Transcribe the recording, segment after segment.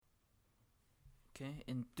Okay,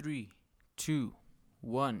 in 3, 2,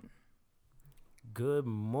 1. Good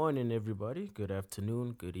morning, everybody. Good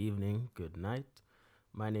afternoon, good evening, good night.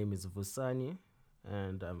 My name is Vusani,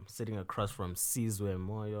 and I'm sitting across from Sizwe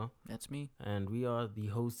Moyo. That's me. And we are the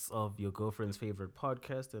hosts of your girlfriend's favorite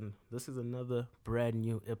podcast, and this is another brand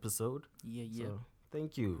new episode. Yeah. So,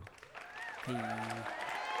 thank you. Hey.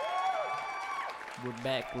 We're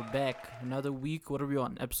back. Another week. What are we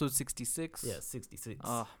on? Episode 66? Yeah, 66.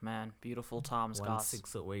 Oh, man. Beautiful times, guys.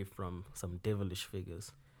 1-6 away from some devilish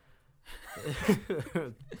figures.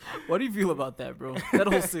 What do you feel about that, bro? That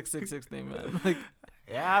whole 666 thing, man. Like,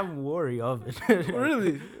 yeah, I'm worried of it.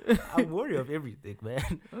 really? I'm worried of everything,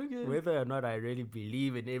 man. Okay. Whether or not I really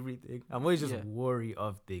believe in everything, I'm always just Yeah. worried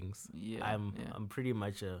of things. Yeah. I'm pretty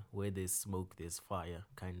much a where there's smoke, there's fire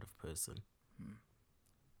kind of person.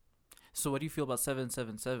 So, what do you feel about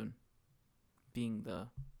 777 being the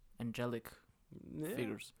angelic Yeah.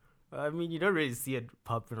 figures? I mean, you don't really see it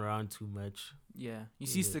popping around too much. Yeah. You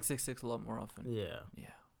see Yeah. 666 a lot more often. Yeah,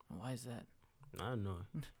 Yeah. Why is that? I don't know.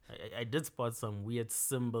 I did spot some weird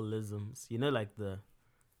symbolisms. You know, like the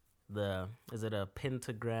is it a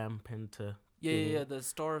pentagram? Yeah. The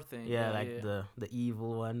star thing. Yeah, the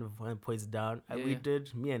evil one points down. Yeah,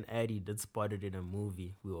 Me and Eddie did spot it in a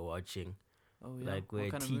movie we were watching. Oh, yeah. Like where What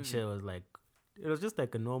a kind of movie? teacher was like, it was just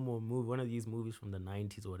like a normal movie, one of these movies from the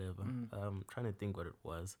 90s or whatever. Trying to think what it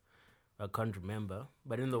was. I can't remember.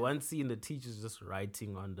 But in the one scene, the teacher's just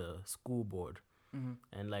writing on the school board. Mm-hmm.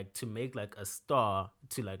 And like to make like a star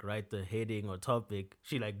to like write the heading or topic,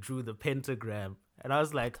 she like drew the pentagram. And I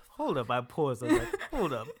was like, hold up. I paused. I was like,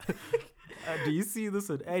 hold up. Do you see this?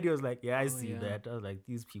 And Eddie was like, yeah, I see yeah. that. I was like,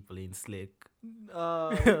 these people ain't slick.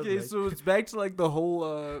 Okay, Like- so it's back to like the whole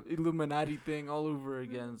Illuminati thing all over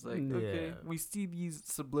again. It's like, okay, Yeah. we see these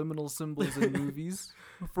subliminal symbols in movies.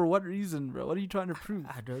 For what reason, bro? What are you trying to prove?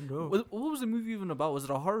 I don't know. What was the movie even about? Was it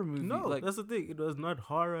a horror movie? No, like, that's the thing. It was not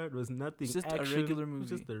horror. It was nothing. It's just a action. regular It was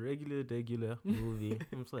movie. just a regular movie.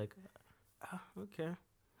 I was like, okay.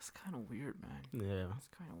 it's kind of weird, man. Yeah. It's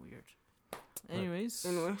kind of weird. Anyways,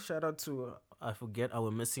 Anyway, shout out to I forget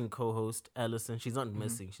our missing co-host Allison. She's not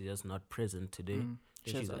missing. She's just not present today.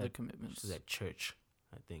 she Yeah, has she's other at- commitments. She's at church,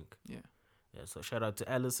 I think. Yeah. Yeah. So shout out to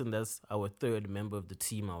Allison. That's our third member of the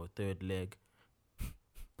team. Our third leg.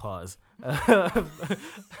 Pause.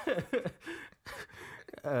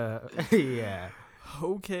 Yeah.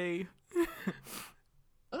 Okay.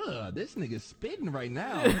 This nigga's spitting right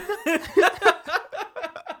now.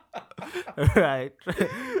 Right.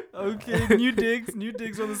 Okay. New digs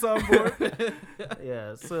on the soundboard.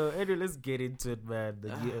 Yeah. So anyway, let's get into it, man.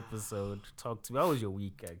 The new episode. Talk to me. How was your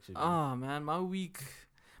week, actually? Oh man, my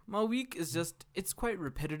week is just, it's quite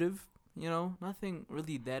repetitive, you know, nothing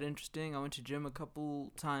really that interesting. I went to gym a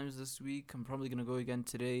couple times this week. I'm probably gonna go again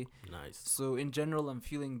today. Nice. So in general, I'm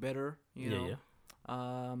feeling better, you know.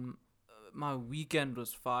 Yeah. My weekend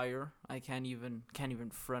was fire. I can't even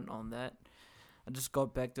front on that. I just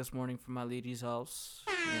got back this morning from my lady's house,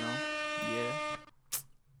 you know. Yeah.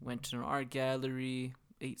 Went to an art gallery,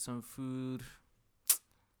 ate some food,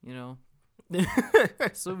 you know.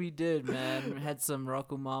 So we did, man. We had some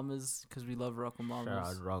Rocco Mamas because we love Rocco Shout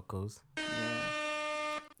Mamas. out Rocco's. Yeah.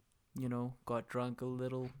 You know, got drunk a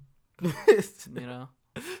little. You know.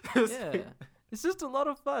 Yeah. It's just a lot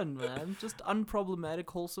of fun, man. Just unproblematic,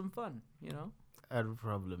 wholesome fun, you know?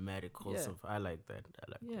 Unproblematic, wholesome. I like that.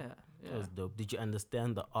 That Yeah. was dope. Did you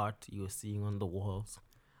understand the art you were seeing on the walls?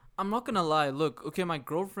 I'm not gonna lie. Look, okay, my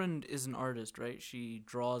girlfriend is an artist, right? She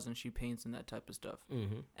draws and she paints and that type of stuff.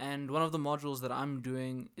 Mm-hmm. And one of the modules that I'm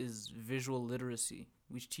doing is visual literacy,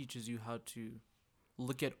 which teaches you how to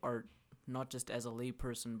look at art, not just as a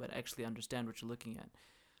layperson, but actually understand what you're looking at.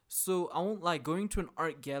 So I won't lie, going to an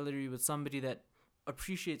art gallery with somebody that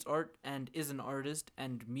appreciates art and is an artist,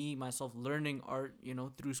 and me, myself, learning art, you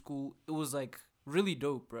know, through school, it was like really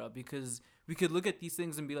dope, bro, because we could look at these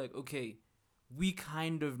things and be like, okay, we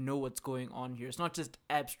kind of know what's going on here. It's not just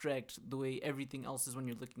abstract the way everything else is when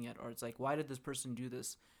you're looking at art. It's like, why did this person do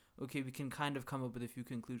this? Okay, we can kind of come up with a few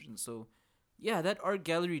conclusions. So, yeah, that art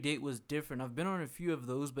gallery date was different. I've been on a few of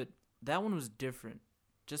those, but that one was different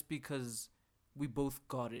just because we both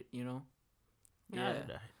got it, you know? Yeah,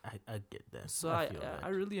 I get that. So feel that. I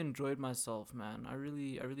really enjoyed myself, man. I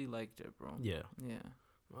really liked it, bro. Yeah. Yeah.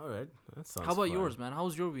 All right. That sounds How about fun. yours, man? How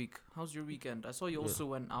was your week? How's your weekend? I saw you Yeah. also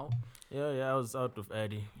went out. Yeah, I was out with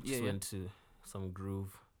Eddie. Just Yeah. went to some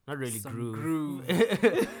groove. Not really Some groove.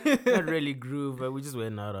 groove. Not really groove, but we just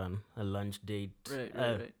went out on a lunch date. Right.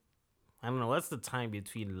 I don't know, what's the time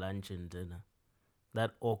between lunch and dinner?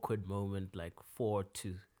 That awkward moment, like 4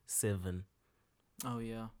 to 7. Oh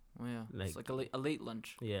yeah. Oh yeah, Like- it's like a late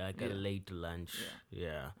lunch. Yeah, I got Yeah. a late lunch.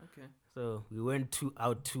 Yeah. Okay. So we went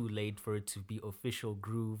out too late for it to be official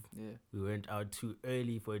groove. Yeah. We went out too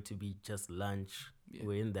early for it to be just lunch. Yeah.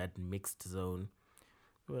 We're in that mixed zone.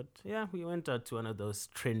 But yeah, we went out to one of those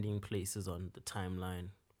trending places on the timeline.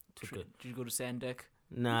 Did you go to Sandeck?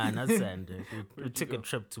 Nah, not Sandy. We Where'd you took a go?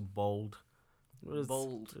 trip to Bold.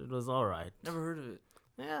 Bold. It was all right. Never heard of it.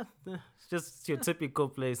 Yeah, it's just your typical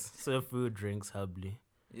place. Serve food, drinks, hubbly.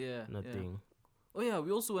 Yeah. Yeah. Nothing. Oh yeah,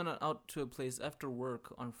 we also went out to a place after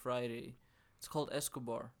work on Friday. It's called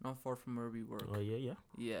Escobar, not far from where we work. Oh, yeah.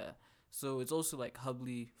 Yeah. So it's also like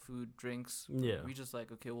hubbly food, drinks. Yeah. We just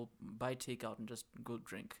like, okay, we'll buy takeout and just go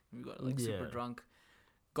drink. We got like super Yeah. drunk.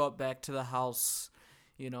 Got back to the house,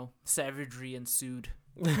 savagery ensued.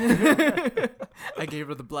 I gave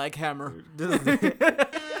her the black hammer.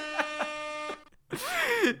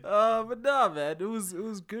 But nah, man, it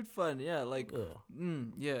was good fun. Yeah, like,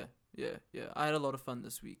 yeah. I had a lot of fun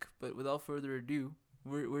this week. But without further ado,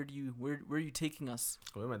 where are you taking us?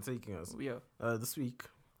 Where am I taking us? Yeah. This week,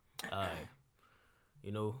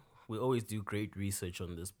 we always do great research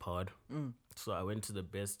on this pod. So I went to the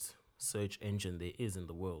best search engine there is in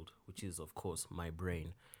the world, which is, of course, my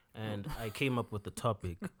brain. And I came up with the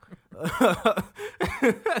topic.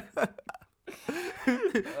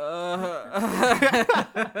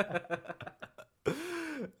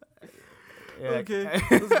 Okay,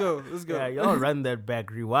 let's go. Yeah, y'all run that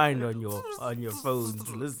back. Rewind on your phones.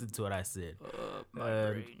 Listen to what I said.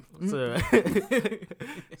 My brain. So,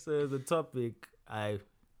 so the topic I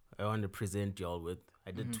want to present y'all with,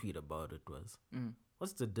 I did tweet about it, was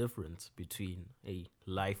what's the difference between a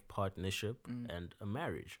life partnership and a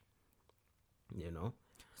marriage?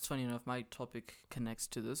 It's funny enough, my topic connects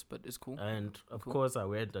to this, but it's cool. And of Cool. course, I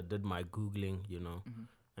did my Googling,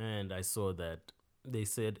 and I saw that they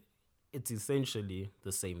said it's essentially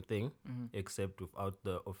the same thing, except without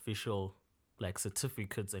the official like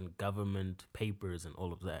certificates and government papers and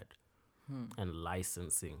all of that, and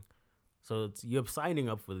licensing. So you're signing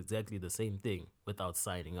up for exactly the same thing without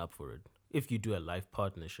signing up for it if you do a life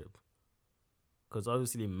partnership. Because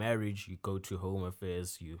obviously marriage, you go to Home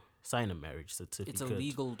Affairs, you sign a marriage certificate. It's a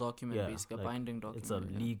legal document, Yeah, basically, like, a binding document. It's a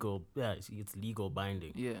legal, it's legal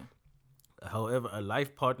binding. Yeah. However, a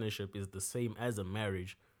life partnership is the same as a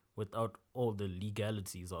marriage without all the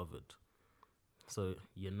legalities of it. So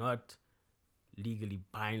you're not legally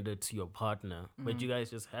binded to your partner, but you guys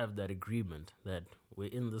just have that agreement that we're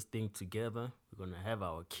in this thing together. We're going to have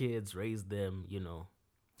our kids, raise them,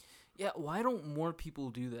 Yeah, why don't more people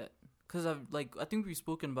do that? Because I think we've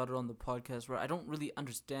spoken about it on the podcast, where I don't really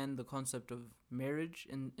understand the concept of marriage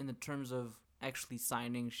in the terms of actually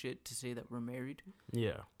signing shit to say that we're married.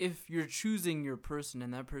 Yeah. If you're choosing your person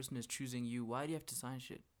and that person is choosing you, why do you have to sign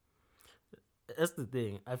shit? That's the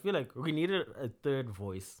thing. I feel like we needed a third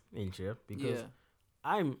voice in here because Yeah.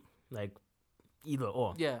 I'm like either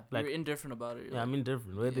or. Yeah, Like- you're indifferent about it. Yeah, I'm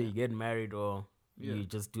indifferent. Whether Yeah. you get married or Yeah. you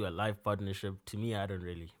just do a life partnership, to me, I don't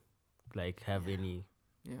really have any.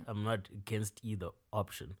 Yeah. I'm not against either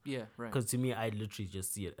option. Yeah, right. Because to me, I literally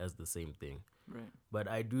just see it as the same thing. Right. But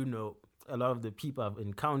I do know a lot of the people I've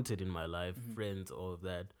encountered in my life, friends, all of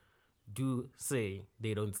that, do say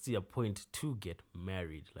they don't see a point to get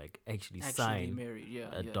married, like actually sign married, yeah.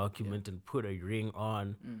 a yeah, document and put a ring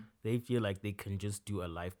on. They feel like they can just do a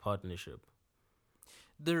life partnership. Yeah.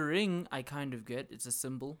 The ring, I kind of get. It's a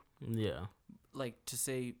symbol, Yeah. like to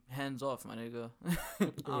say, hands off, my nigga.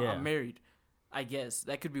 Yeah. I'm married. I guess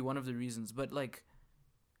that could be one of the reasons. But like,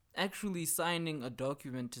 actually signing a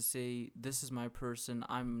document to say this is my person,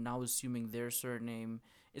 I'm now assuming their surname.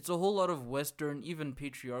 It's a whole lot of Western, even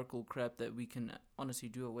patriarchal crap that we can honestly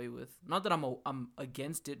do away with. Not that I'm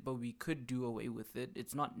against it, but we could do away with it.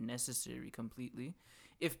 It's not necessary completely.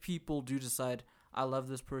 If people do decide, I love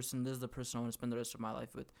this person, this is the person I want to spend the rest of my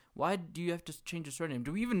life with, why do you have to change your surname?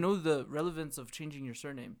 Do we even know the relevance of changing your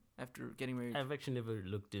surname after getting married? I've actually never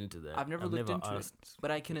looked into that. I've never looked into it, asked but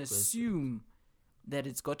I can the question. assume that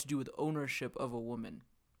it's got to do with ownership of a woman.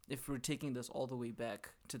 If we're taking this all the way back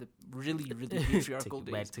to the really, really patriarchal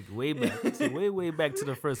days. Take it way back. way back to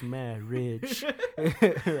the first marriage.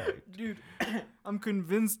 Dude, I'm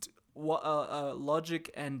convinced Logic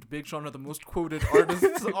and Big Sean are the most quoted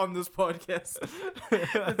artists on this podcast.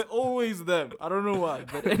 It's always them. I don't know why.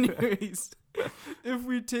 But anyways, if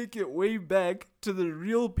we take it way back to the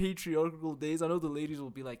real patriarchal days, I know the ladies will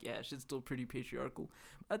be like, yeah, shit's still pretty patriarchal.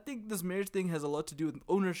 I think this marriage thing has a lot to do with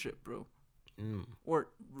ownership, bro. Or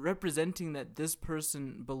representing that this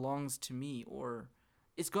person belongs to me, or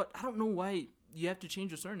it's got, I don't know why you have to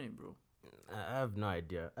change your surname, bro. I have no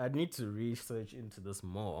idea. I need to research into this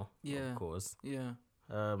more. Yeah. Of course. Yeah.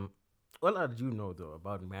 All I do know though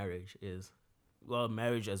about marriage is, well,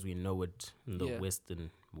 marriage as we know it in the Yeah.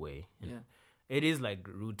 Western way. And Yeah. it is like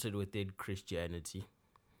rooted within Christianity,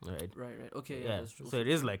 right? Right. Okay. Yeah. Yeah. That's true. So it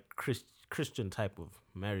is like Christian type of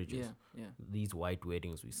marriages. Yeah. These white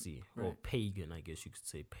weddings we see, or Right. pagan, I guess you could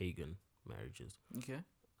say pagan marriages. Okay.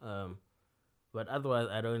 But otherwise,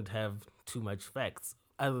 I don't have too much facts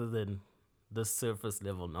other than the surface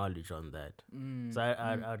level knowledge on that. So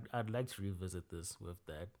I'd like to revisit this with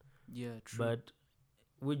that. Yeah. True. But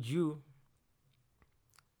would you?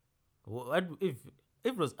 What if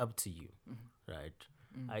it was up to you, right?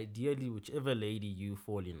 Ideally, whichever lady you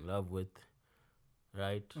fall in love with,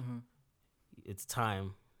 right? It's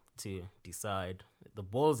time to decide. The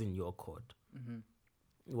ball's in your court.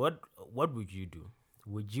 What would you do?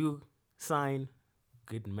 Would you sign,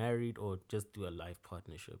 get married, or just do a life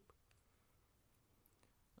partnership?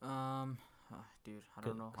 Dude, I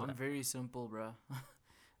don't know. I'm very simple, bruh.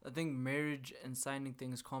 I think marriage and signing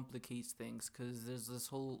things complicates things because there's this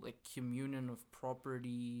whole like communion of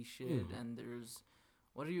property shit, and there's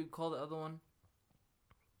what do you call the other one?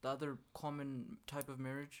 The other common type of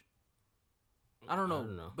marriage? I don't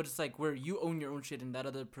know. But it's like where you own your own shit and that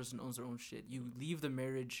other person owns their own shit. You leave the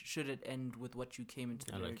marriage should it end with what you came into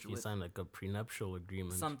the marriage like you with. sign like a prenuptial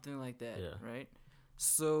agreement. Something like that, Yeah. right?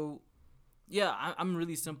 So, yeah, I'm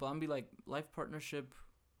really simple. I'm be like, life partnership,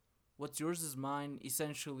 what's yours is mine,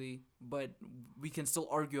 essentially, but we can still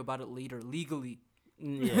argue about it later, legally.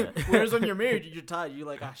 Yeah. Whereas when you're married, you're tired. You're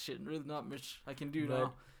like, shit, really not much I can do But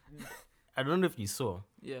now. I don't know if you saw.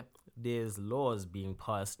 Yeah. There's laws being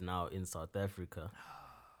passed now in South Africa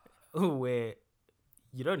where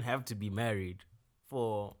you don't have to be married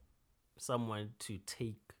for someone to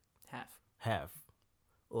take half,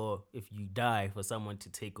 or if you die, for someone to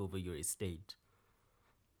take over your estate.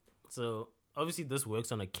 So obviously this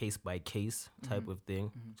works on a case by case type of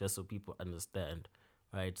thing, just so people understand,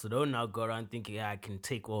 right? So don't now go around thinking I can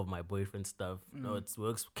take all of my boyfriend's stuff. No, it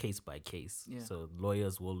works case by case. Yeah. So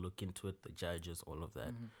lawyers will look into it, the judges, all of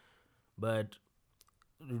that. But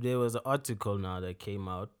there was an article now that came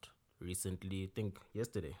out recently, I think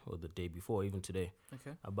yesterday or the day before, even today,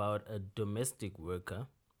 Okay. about a domestic worker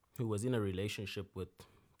who was in a relationship with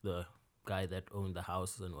the guy that owned the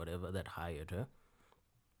house and whatever, that hired her.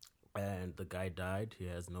 And the guy died. He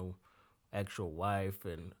has no actual wife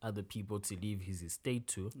and other people to leave his estate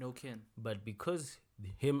to. No kin. But because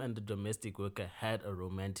him and the domestic worker had a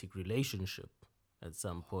romantic relationship at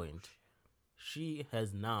some point, she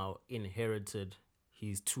has now inherited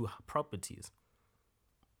his 2 properties.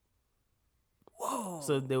 Whoa.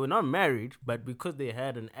 So they were not married, but because they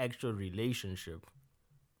had an actual relationship,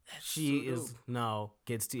 she so is dope. now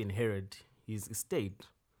gets to inherit his estate.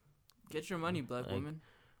 Get your money, black Like, woman.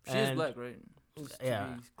 She is and- black, right? Just to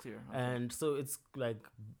yeah. be clear. Okay. And so it's like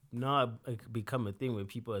now become a thing where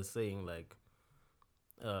people are saying like,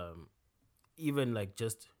 even like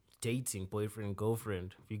just dating, boyfriend,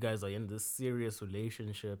 girlfriend. If you guys are in this serious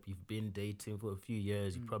relationship, you've been dating for a few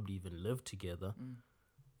years, you probably even live together.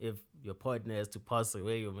 If your partner has to pass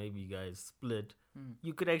away or maybe you guys split,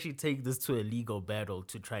 you could actually take this to a legal battle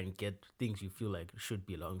to try and get things you feel like should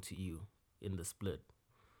belong to you in the split.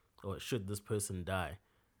 Or should this person die,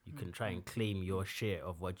 you can try and claim your share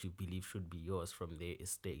of what you believe should be yours from their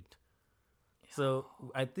estate. So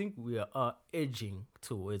I think we are edging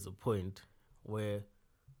towards a point where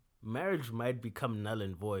marriage might become null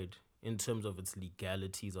and void in terms of its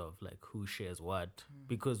legalities of like who shares what,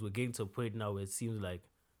 because we're getting to a point now where it seems like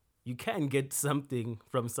you can get something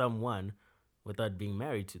from someone without being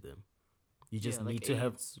married to them. You just Yeah, need like to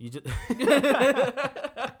have AIDS. you just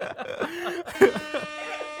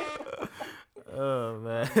Oh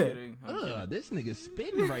man. Kidding. I'm kidding. Ugh, this nigga's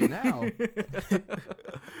spitting right now.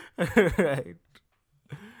 Right.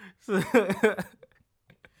 So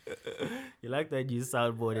you like that new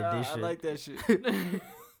soundboard I edition? like that shit.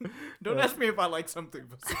 Don't ask me if I like something.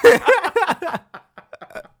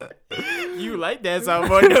 You like that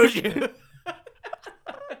soundboard, don't you?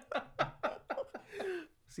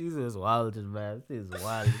 Caesar's wild, man. Caesar's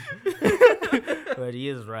wild. But he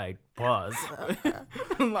is right. Pause.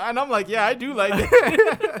 And I'm like, yeah, I do like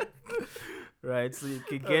that. Right. So you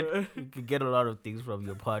could get a lot of things from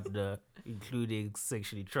your partner, including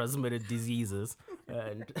sexually transmitted diseases,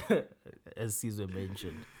 and as Caesar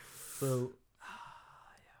mentioned. So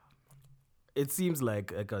it seems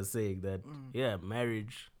like I was saying that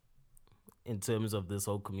marriage, in terms of this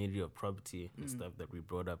whole community of property and stuff that we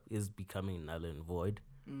brought up, is becoming null and void.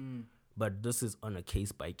 But this is on a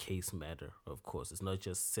case-by-case matter, of course. It's not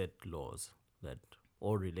just set laws that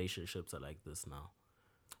all relationships are like this now.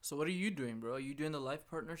 So what are you doing, bro? Are you doing the life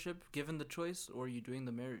partnership given the choice, or are you doing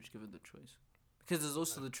the marriage given the choice? Because there's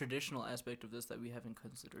also the traditional aspect of this that we haven't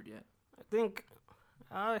considered yet. I think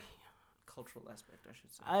Cultural aspect, I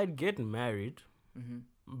should say. I'd get married, Mm-hmm.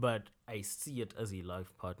 but I see it as a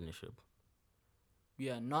life partnership.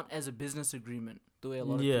 Yeah, not as a business agreement, the way a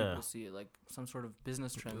lot of Yeah. people see it, like some sort of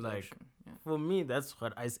business transaction. Yeah. For me, that's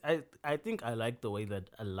what I think I like the way that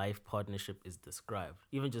a life partnership is described.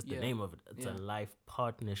 Even just the Yeah. name of it. It's a Yeah. life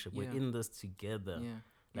partnership. We're Yeah. in this together. Yeah.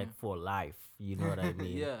 Like for life. You know what I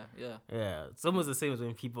mean? Yeah, yeah. Yeah. It's almost the same as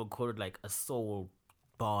when people call it like a soul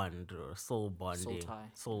bond or soul bonding.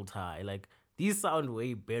 tie. Soul tie. Like these sound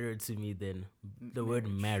way better to me than the word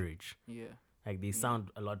marriage. Yeah. Like they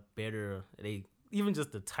sound a lot better. They even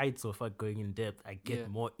just the title, if I'm going in depth, I get Yeah.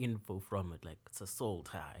 more info from it. Like it's a soul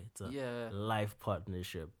tie. It's a Yeah. life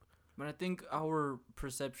partnership. But I think our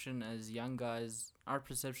perception as young guys, our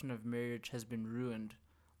perception of marriage has been ruined.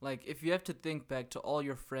 Like, if you have to think back to all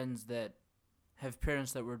your friends that have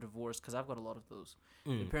parents that were divorced, because I've got a lot of those.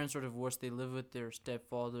 Their parents are divorced, they live with their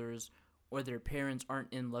stepfathers, or their parents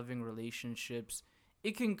aren't in loving relationships.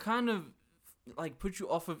 It can kind of, like, put you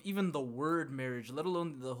off of even the word marriage, let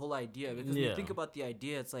alone the whole idea. Because when you Yeah. think about the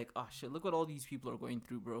idea, it's like, oh, shit, look what all these people are going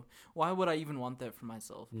through, bro. Why would I even want that for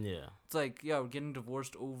myself? Yeah. It's like, yeah, we're getting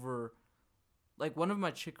divorced over, like, one of my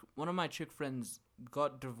chick friends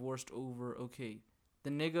got divorced over, okay, the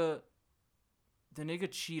nigga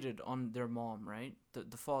cheated on their mom, right?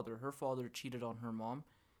 Her father cheated on her mom,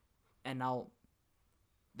 and now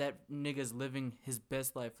that nigga's living his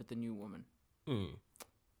best life with the new woman.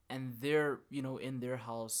 And they're, in their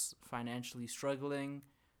house financially struggling.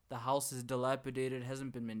 The house is dilapidated,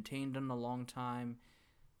 hasn't been maintained in a long time.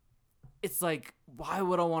 It's like, why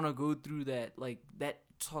would I want to go through that? Like, that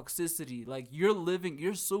toxicity. Like,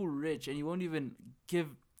 you're so rich, and you won't even give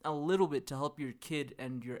a little bit to help your kid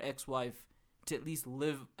and your ex-wife to at least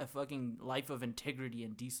live a fucking life of integrity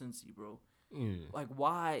and decency, bro. Like,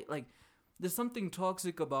 why? Like, there's something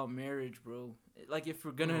toxic about marriage, bro. Like, if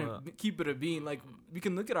we're gonna keep it a bean, like, we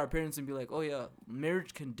can look at our parents and be like, oh yeah,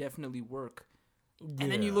 marriage can definitely work.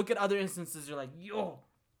 And then you look at other instances, you're like, yo,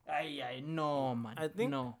 no, man. I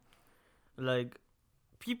think- no. Like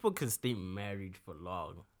people can stay married for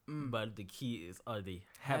long, but the key is, are they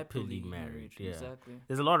happily married? Yeah. Exactly.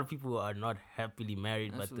 There's a lot of people who are not happily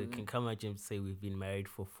married, but Absolutely. they can come at you and say we've been married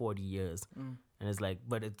for 40 years. And it's like,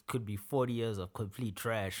 but it could be 40 years of complete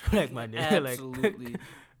trash. Like, my nigga, like, Absolutely.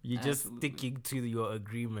 you're just Absolutely. sticking to your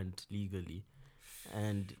agreement legally.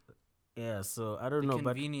 And yeah, so I don't know,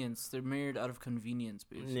 but Convenience. They're married out of convenience,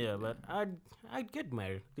 basically. yeah, but I'd get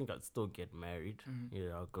married. I think I'd still get married. Yeah,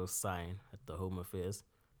 I'll go sign at the Home Affairs.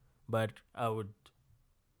 But I would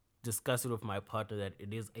discuss it with my partner that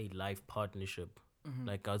it is a life partnership.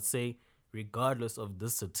 Like, I'd say, regardless of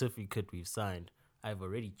this certificate we've signed, I've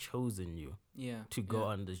already chosen you Yeah. to go yeah.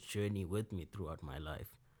 on this journey with me throughout my life.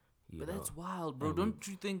 You But know? that's wild, bro. And- Don't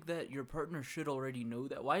you think that your partner should already know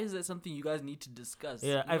that? Why is that something you guys need to discuss? Yeah,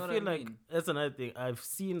 You know I what feel like mean? that's another thing. I've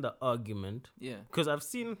seen the argument Yeah. because I've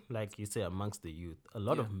seen, like you say, amongst the youth, a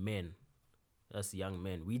lot Yeah. of men, us young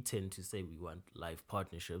men, we tend to say we want life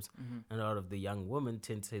partnerships, Mm-hmm. and a lot of the young women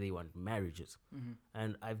tend to say they want marriages.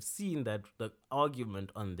 And I've seen that the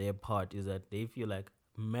argument on their part is that they feel like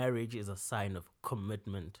marriage is a sign of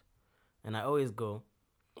commitment. And I always go,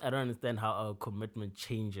 I don't understand how our commitment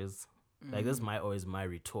changes. Like, this is always my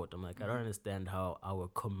retort. I'm like, I don't understand how our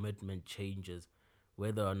commitment changes,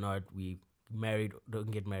 whether or not we married,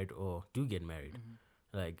 don't get married, or do get married.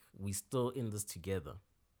 Like, we still in this together.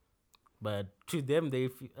 But to them,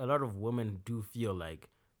 a lot of women do feel like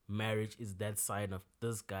marriage is that sign of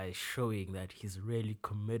this guy showing that he's really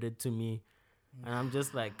committed to me. And I'm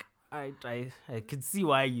just like, I can see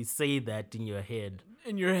why you say that in your head.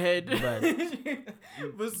 In your head. But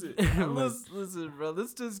listen, listen, bro.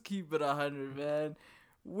 Let's just keep it 100, man.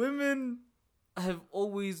 Women have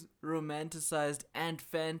always romanticized and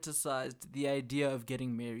fantasized the idea of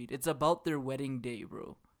getting married. It's about their wedding day,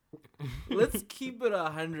 bro. Let's keep it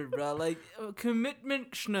 100, bro. Like,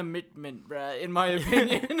 commitment, schnamitment, bro, in my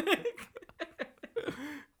opinion.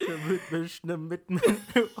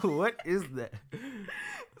 What is that?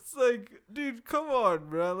 It's like, dude, come on,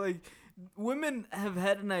 bro. Like, women have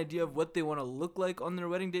had an idea of what they want to look like on their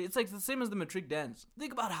wedding day. It's like the same as the matric dance.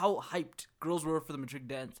 Think about how hyped girls were for the matric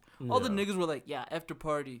dance. All the Yeah. niggas were like, yeah, after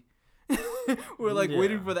party. We're like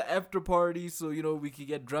waiting Yeah. for the after party so, we could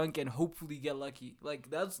get drunk and hopefully get lucky. Like,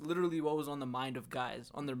 that's literally what was on the mind of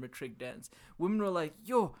guys on their matric dance. Women were like,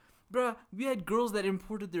 yo, Bruh, we had girls that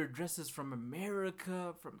imported their dresses from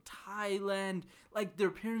America, from Thailand. Like,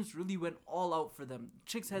 their parents really went all out for them.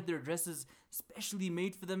 Chicks had their dresses specially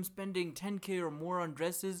made for them, spending 10K or more on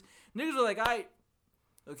dresses. Niggas were like,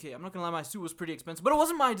 okay, I'm not gonna lie, my suit was pretty expensive, but it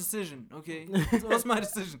wasn't my decision, okay? It was my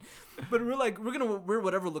decision. But we're like, we're gonna wear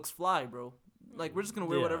whatever looks fly, bro. Like, we're just gonna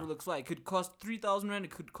wear Yeah. whatever looks fly. It could cost 3,000 rand,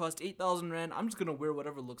 it could cost 8,000 rand. I'm just gonna wear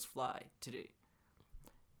whatever looks fly today.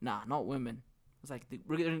 Nah, not women. It's like,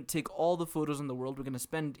 we're gonna take all the photos in the world. We're gonna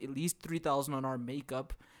spend at least 3,000 on our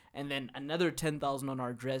makeup, and then another 10,000 on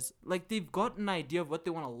our dress. Like, they've got an idea of what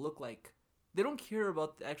they want to look like. They don't care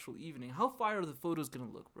about the actual evening. How fire are the photos gonna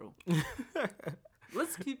look, bro?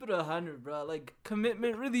 Let's keep it 100, bro. Like,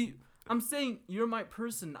 commitment, really. I'm saying, you're my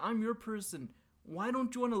person. I'm your person. Why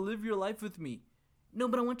don't you want to live your life with me? No,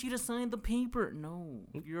 but I want you to sign the paper. No,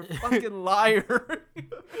 you're a fucking liar.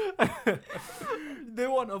 They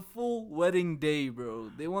want a full wedding day, bro.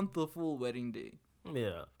 They want the full wedding day.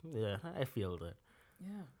 Yeah, I feel that.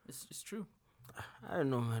 Yeah, it's true. I don't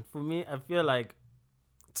know, man. For me, I feel like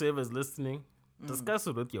whoever's listening, discuss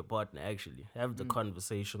it with your partner, actually. Have the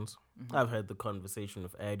conversations. I've had the conversation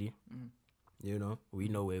with Addy. You know, we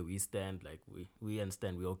know where we stand. Like, we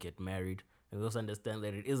understand we all get married. And we also understand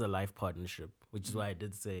that it is a life partnership, which is why I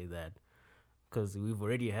did say that. Because we've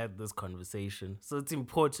already had this conversation. So it's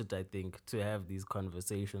important, I think, to have these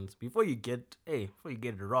conversations before you get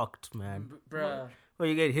rocked, man. Bruh. Before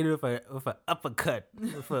you get hit with an uppercut,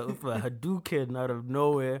 with a Hadouken out of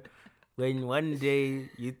nowhere. When one day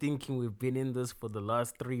you're thinking we've been in this for the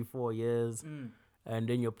last 3-4 years, and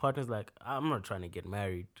then your partner's like, I'm not trying to get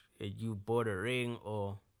married. You bought a ring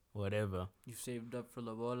or whatever. You saved up for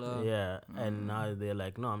La Bola. Yeah, and now they're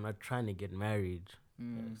like, no, I'm not trying to get married.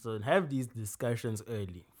 So have these discussions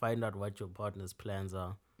early. Find out what your partner's plans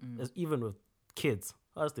are. Even with kids,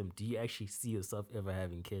 ask them, do you actually see yourself ever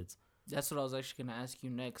having kids? That's what I was actually going to ask you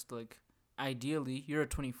next. Like, ideally, you're a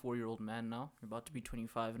 24-year-old man now. You're about to be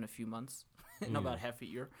 25 in a few months. In about half a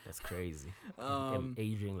year. That's crazy. I'm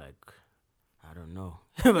aging like, I don't know.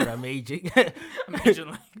 But I'm aging. I'm aging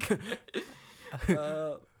like...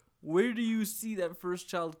 where do you see that first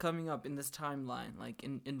child coming up in this timeline? Like,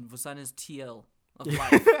 in Vasana's TL of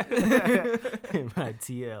life? In my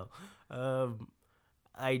TL.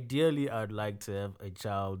 Ideally, I'd like to have a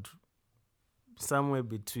child somewhere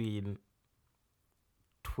between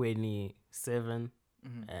 27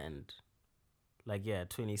 and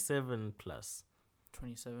 27 plus.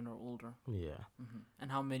 27 or older. Yeah.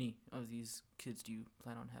 And how many of these kids do you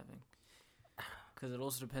plan on having? Because it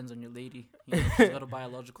also depends on your lady. You know, she's got a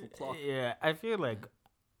biological clock. Yeah, I feel like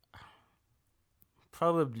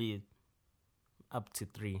probably up to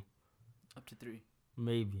 3. Up to 3.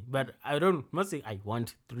 Maybe. But I'm not saying I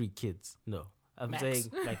want 3 kids. No. I'm Max. saying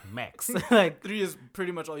like max. Like 3 is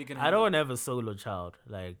pretty much all you can have. I don't want to have a solo child.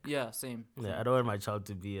 Like Yeah, same. yeah, I don't want my child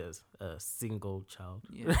to be a single child.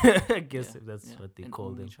 Yeah. I guess Yeah, that's yeah. what they An call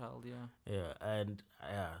only them. child, yeah. Yeah, and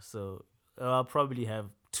so I'll probably have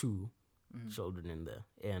 2 children in there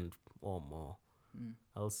and or more.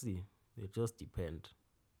 I'll see. It just depend.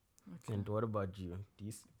 Okay. And what about you?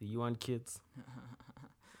 Do you want kids?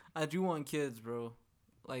 I do want kids, bro.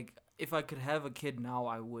 Like, if I could have a kid now,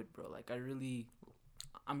 I would, bro. Like,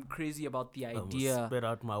 I'm crazy about the Almost idea. spit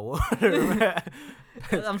out my water.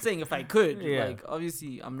 I'm saying if I could. Yeah. Like,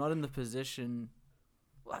 obviously, I'm not in the position.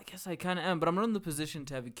 Well, I guess I kind of am, but I'm not in the position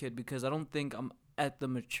to have a kid because I don't think I'm at the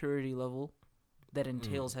maturity level that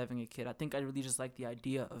entails having a kid. I think I really just like the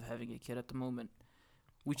idea of having a kid at the moment,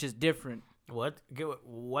 which is different. What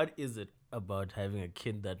is it about having a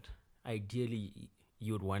kid that ideally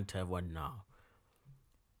you would want to have one now?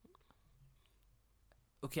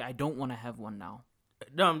 Okay, I don't want to have one now.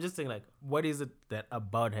 No, I'm just saying, like, what is it that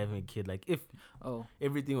about having a kid? Like, if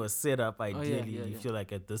everything was set up ideally, you feel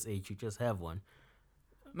like at this age you just have one.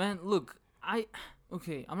 Man, look, I'm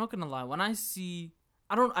not gonna lie. When I see,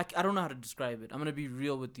 I don't know how to describe it. I'm gonna be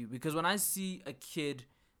real with you because when I see a kid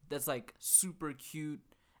that's like super cute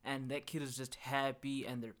and that kid is just happy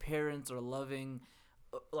and their parents are loving,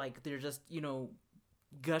 like they're just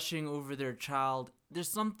gushing over their child. There's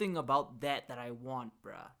something about that I want,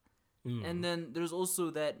 bruh. And then there's also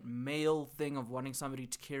that male thing of wanting somebody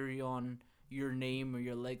to carry on your name or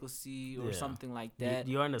your legacy or something like that.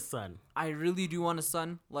 You want a son? I really do want a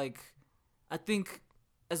son. Like, I think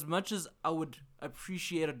as much as I would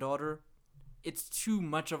appreciate a daughter, it's too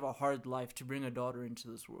much of a hard life to bring a daughter into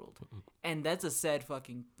this world. And that's a sad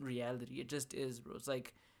fucking reality. It just is, bro. It's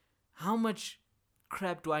like, how much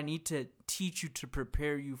crap do I need to teach you to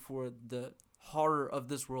prepare you for the horror of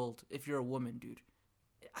this world if you're a woman, dude?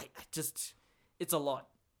 I just, it's a lot.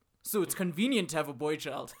 So it's convenient to have a boy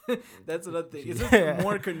child. That's another thing. It's just Yeah.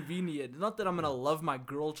 more convenient. Not that I'm gonna love my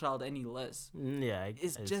girl child any less. Yeah,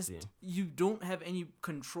 It's I just see. you don't have any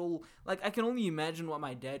control. Like I can only imagine what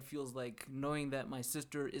my dad feels like knowing that my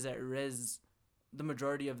sister is at res the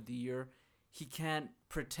majority of the year. He can't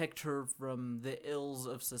protect her from the ills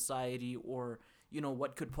of society or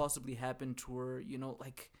what could possibly happen to her.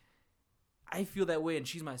 Like I feel that way, and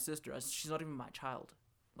she's my sister. She's not even my child.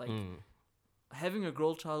 Like having a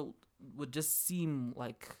girl child would just seem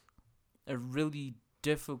like a really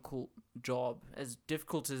difficult job, as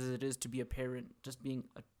difficult as it is to be a parent. Just being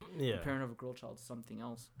a Yeah. parent of a girl child is something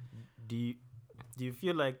else. Do you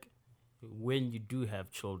feel like when you do have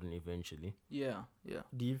children eventually, Yeah.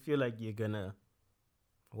 do you feel like you're gonna,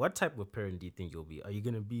 what type of parent do you think you'll be? Are you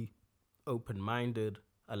gonna be open-minded,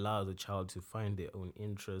 allow the child to find their own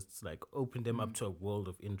interests, like open them up to a world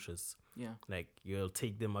of interests? Yeah. Like you'll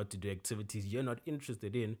take them out to do activities you're not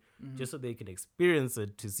interested in, just so they can experience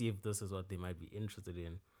it to see if this is what they might be interested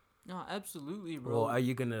in. No, absolutely, bro. Or are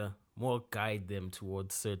you gonna more guide them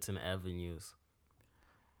towards certain avenues?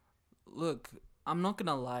 Look, I'm not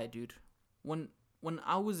gonna lie, dude. When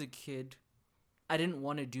I was a kid, I didn't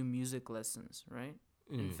want to do music lessons, right?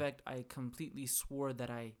 In fact, I completely swore that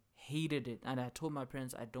I hated it, and I told my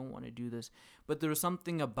parents I don't want to do this. But there was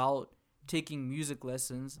something about taking music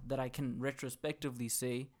lessons that I can retrospectively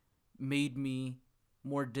say made me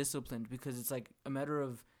more disciplined, because it's like a matter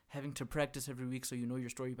of having to practice every week so you know your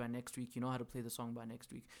story by next week, you know how to play the song by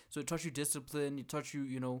next week. So it taught you discipline, it taught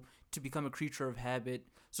you, to become a creature of habit.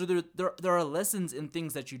 So there are lessons in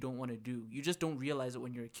things that you don't want to do. You just don't realize it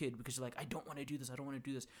when you're a kid, because you're like, I don't want to do this, I don't want to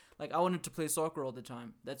do this. Like I wanted to play soccer all the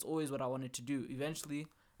time. That's always what I wanted to do. Eventually,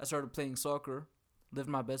 I started playing soccer, lived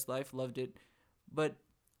my best life, loved it. But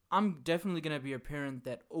I'm definitely going to be a parent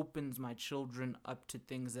that opens my children up to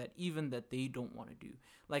things that they don't want to do.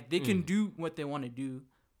 Like they can do what they want to do,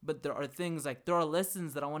 but there are things, like there are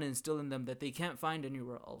lessons that I want to instill in them that they can't find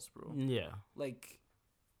anywhere else, bro. Yeah. Like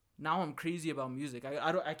now I'm crazy about music.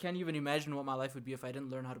 I can't even imagine what my life would be if I didn't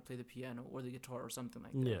learn how to play the piano or the guitar or something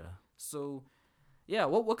like that. Yeah. So yeah,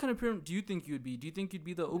 what kind of parent do you think you'd be? Do you think you'd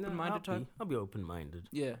be the open-minded type? I'll be open-minded.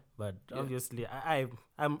 Yeah. But Yeah. obviously,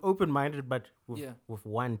 I'm open-minded, but Yeah. with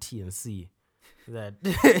one T and C. That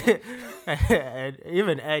and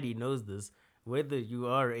even Addie knows this. Whether you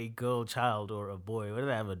are a girl child or a boy,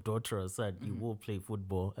 whether I have a daughter or son, you will play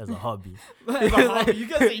football as a hobby. As a hobby. You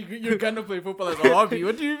can't say you're gonna play football as a hobby.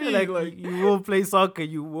 What do you mean? Like you will play soccer,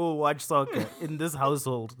 you will watch soccer. In this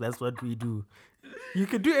household, that's what we do. You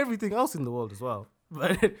can do everything else in the world as well,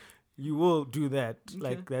 but you will do that.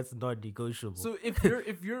 Like that's not negotiable. So if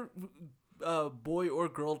your boy or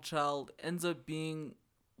girl child ends up being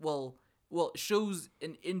shows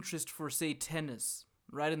an interest for, say, tennis,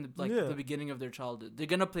 right in the beginning of their childhood, they're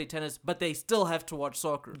gonna play tennis, but they still have to watch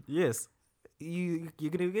soccer. Yes, you're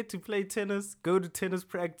gonna get to play tennis, go to tennis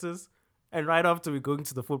practice, and right after we're going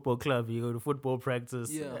to the football club, you go to football practice,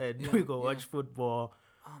 and we go watch football.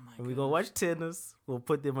 Oh my god. And we go watch tennis. We'll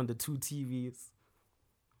put them on the 2 TVs.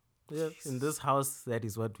 Yeah, in this house, that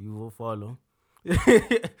is what we will follow.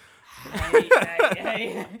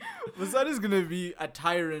 Vasani's gonna be a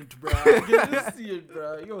tyrant, bro. I can just see it,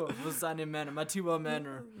 bro. Yo, Vasani Manor, Matiwa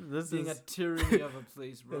Manor, being a tyranny of a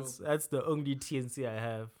place, bro. That's the only TNC I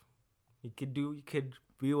have. You could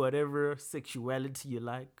be whatever sexuality you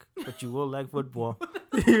like, but you will like football.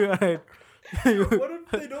 Right. What if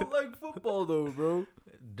they don't like football though, bro?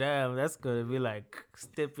 Damn, that's gonna be like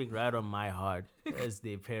stepping right on my heart as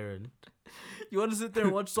their parent. You want to sit there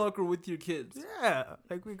and watch soccer with your kids? Yeah,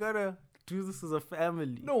 like we gotta do this as a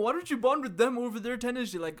family. No, why don't you bond with them over their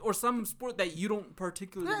tennis, or some sport that you don't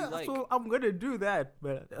particularly like? So I'm gonna do that,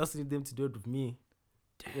 but I also need them to do it with me.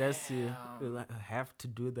 Damn. Yes, yeah, I have to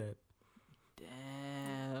do that.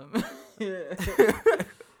 Damn.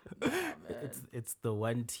 It's the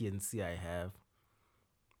one TNC I have,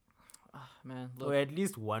 man. or Look. at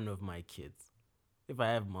least one of my kids. If I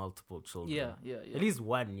have multiple children, Yeah. at least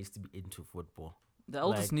one needs to be into football. The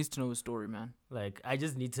eldest needs to know his story, man. Like, I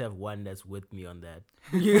just need to have one that's with me on that.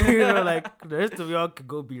 You know, like, the rest of y'all could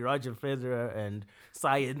go be Roger Federer and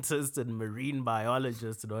scientists and marine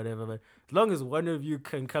biologists and whatever. But as long as one of you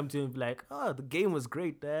can come to me and be like, oh, the game was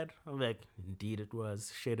great, Dad. I'm like, indeed it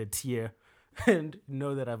was. Shed a tear and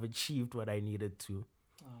know that I've achieved what I needed to.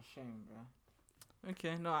 Oh, shame, bro.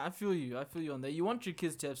 Okay, no, I feel you. I feel you on that. You want your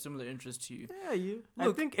kids to have similar interests to you. Yeah, I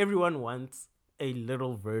Look- think everyone wants a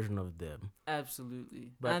little version of them.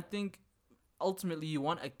 Absolutely. But- And I think ultimately you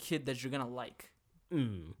want a kid that you're going to like.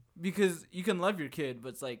 Because you can love your kid, but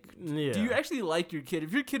it's like, Yeah. do you actually like your kid?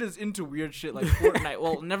 If your kid is into weird shit like Fortnite,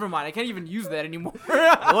 well, never mind. I can't even use that anymore.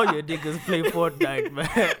 All your niggas play Fortnite,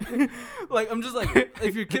 man. Like, I'm just like,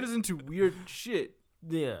 if your kid is into weird shit,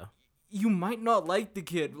 Yeah. you might not like the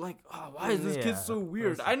kid. Like, oh, why is this Yeah, kid so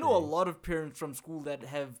weird? that's the I know a thing. lot of parents from school that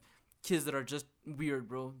have kids that are just weird,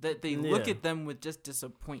 bro. That they look Yeah. at them with just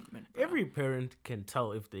disappointment. Bro. Every parent can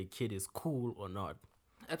tell if their kid is cool or not.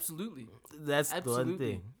 Absolutely. That's the one Absolutely.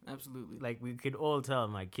 thing. Absolutely. Like, we can all tell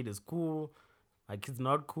my kid is cool, my kid's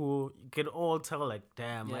not cool. You can all tell, like,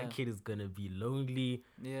 damn, my Yeah. kid is gonna be lonely.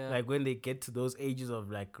 Yeah. Like, when they get to those ages of,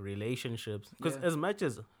 like, relationships. Because Yeah. as much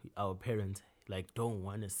as our parents, like, don't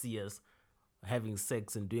want to see us having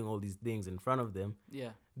sex and doing all these things in front of them,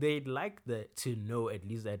 yeah. they'd like to know at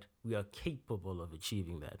least that we are capable of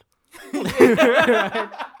achieving that.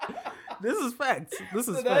 This is facts. This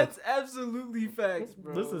is facts. That's absolutely facts,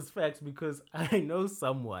 bro. This is facts because I know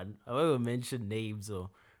someone. I won't mention names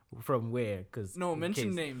or from where, because no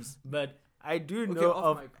mention names. But I do Okay, know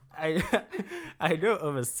off of mic. I know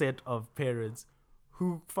of a set of parents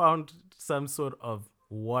who found some sort of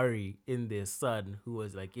worry in their son who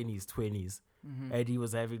was like in his 20s Mm-hmm. and he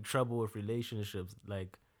was having trouble with relationships.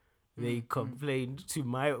 Like they Mm-hmm. complained to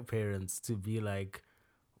my parents to be like,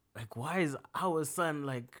 why is our son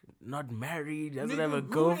like not married, doesn't have a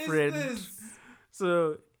Nigga, who is girlfriend? this?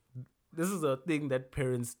 So this is a thing that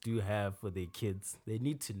parents do have for their kids. They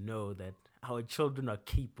need to know that our children are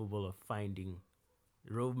capable of finding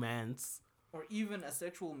romance. Or even a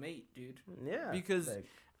sexual mate, dude. Yeah. Because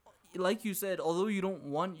like you said, although you don't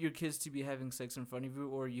want your kids to be having sex in front of you,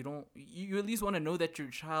 or you at least want to know that your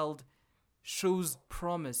child shows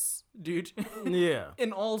promise, dude. yeah.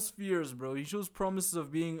 In all spheres, bro. He shows promises of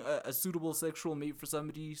being a suitable sexual mate for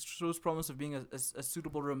somebody. He shows promise of being a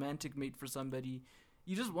suitable romantic mate for somebody.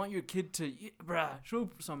 You just want your kid to, show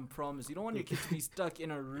some promise. You don't want your kid to be stuck in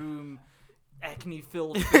a room,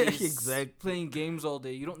 acne-filled face, Exactly. playing games all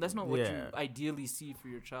day. That's not what you Yeah. ideally see for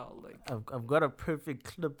your child. Like, I've got a perfect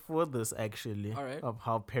clip for this actually. All right. Of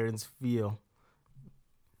how parents feel.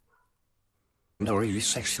 Not really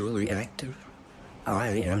sexually active. I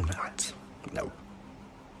am not. No.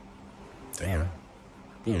 Damn.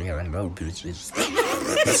 You know, bitches.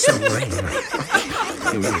 That's so random.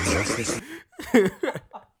 You really know this.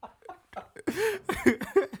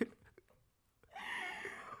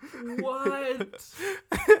 what?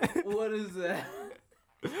 What is that?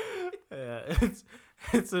 Yeah,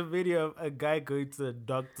 it's a video of a guy going to the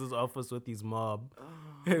doctor's office with his mom.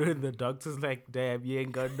 And when the doctor's like, damn, you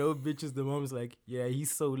ain't got no bitches, the mom's like, yeah,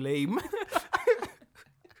 he's so lame.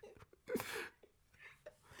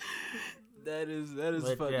 That is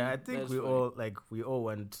But funny. yeah, I think That's we funny. all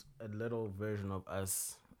want a little version of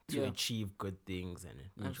us to Yeah. achieve good things and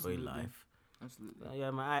enjoy Absolutely. life. Absolutely.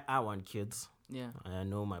 Yeah, I want kids. Yeah. I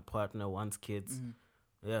know my partner wants kids. Mhm.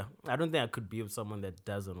 Yeah, I don't think I could be with someone that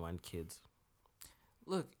doesn't want kids.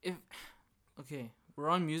 Look, okay, we're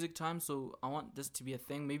on music time, so I want this to be a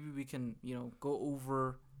thing. Maybe we can, go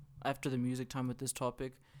over after the music time with this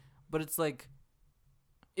topic. But it's like,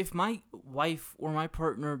 if my wife or my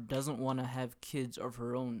partner doesn't want to have kids of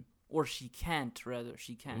her own, or she can't have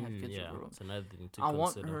kids Yeah, of her own, it's another thing to I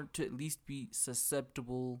want consider. her to at least be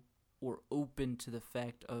susceptible or open to the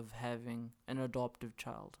fact of having an adoptive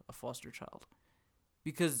child, a foster child.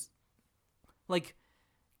 Because, like,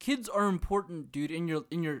 kids are important, dude, in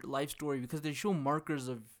your life story because they show markers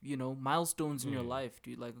of, milestones in your life,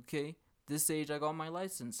 dude. Like, okay, this age I got my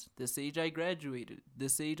license. This age I graduated.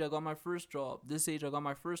 This age I got my first job. This age I got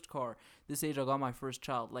my first car. This age I got my first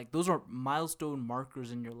child. Like, those are milestone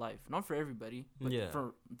markers in your life. Not for everybody, but Yeah.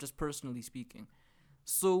 for just personally speaking.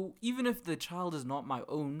 So, even if the child is not my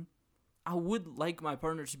own, I would like my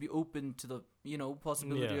partner to be open to the,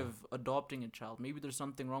 possibility Yeah. of adopting a child. Maybe there's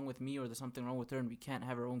something wrong with me or there's something wrong with her and we can't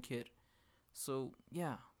have our own kid. So,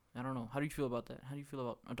 yeah, I don't know. How do you feel about that? How do you feel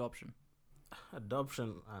about adoption?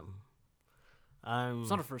 Adoption, I'm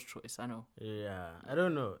It's not a first choice, I know. yeah, I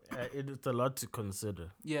don't know. It's a lot to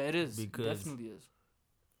consider. Yeah, it is. Because- It definitely is.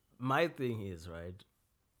 My thing is, right,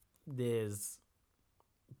 there's,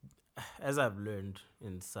 as I've learned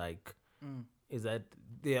in psych, Mm, is that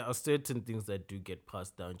there are certain things that do get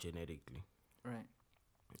passed down genetically. right.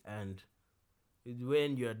 And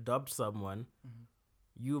when you adopt someone, Mhm.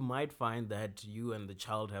 you might find that you and the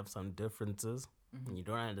child have some differences. Mhm. And you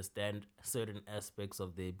don't understand certain aspects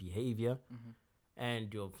of their behavior. Mhm.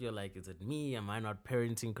 And you'll feel like, is it me? Am I not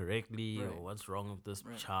parenting correctly? Right. Or what's wrong with this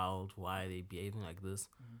Right. child? Why are they behaving like this?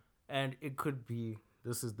 Mhm. And it could be,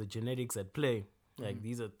 this is the genetics at play. Like, Mhm.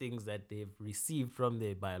 these are things that they've received from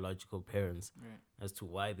their biological parents Right. as to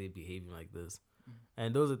why they're behaving like this.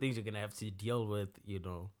 And those are things you're going to have to deal with, you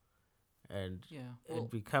know. And Yeah. Well,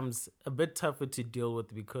 it becomes a bit tougher to deal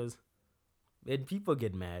with because when people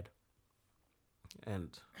get mad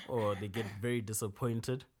or they get very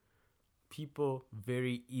disappointed, people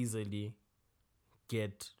very easily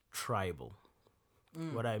get tribal.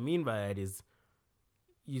 What I mean by that is,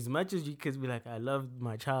 as much as you could be like, I love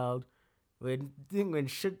my child, when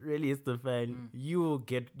shit really hits the fan,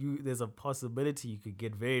 there's a possibility you could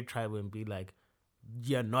get very tribal and be like,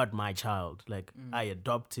 you're not my child. Like, I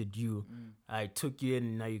adopted you. I took you in,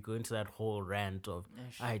 and now you go into that whole rant of,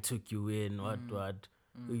 I took you in, what.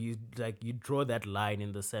 You draw that line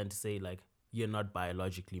in the sand to say, like, you're not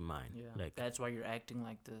biologically mine. yeah. Like, That's why you're acting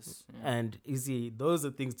like this. Yeah. and you see, those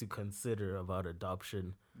are things to consider about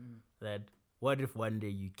adoption. That what if one day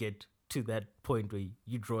you get to that point where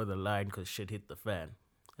you draw the line because shit hit the fan,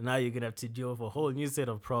 and now you're gonna have to deal with a whole new set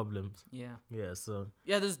of problems. Yeah. Yeah, so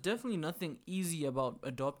Yeah, there's definitely nothing easy about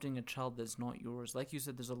adopting a child that's not yours. Like you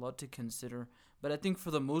said, there's a lot to consider. But I think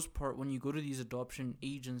for the most part, when you go to these adoption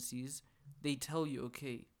agencies, they tell you,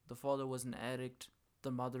 okay, the father was an addict, the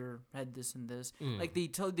mother had this and this. Like they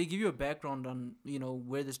give you a background on, you know,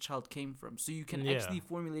 where this child came from. So you can actually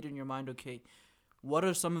formulate in your mind, okay, what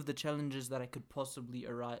are some of the challenges that could possibly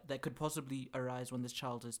arise when this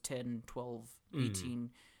child is 10, 12, 18?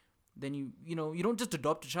 Then you don't just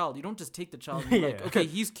adopt a child. You don't just take the child and be like, okay,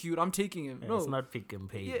 he's cute, I'm taking him. No. it's not pick and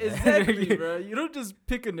pay. Yeah, exactly, bro. You don't just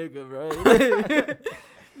pick a nigga, bro.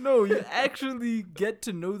 No, you actually get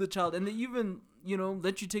to know the child. And they even,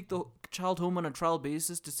 let you take the child home on a trial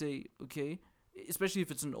basis to say, okay, especially if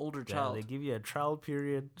it's an older child. They give you a trial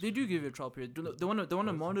period. They do give you a trial period. They want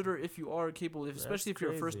to monitor if you are capable, especially if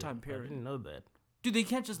you're a Crazy. first-time I parent. didn't know that. Dude, they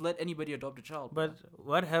can't just let anybody adopt a child. But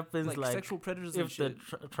what happens like sexual predators and if the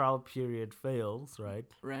shit. trial period fails, right?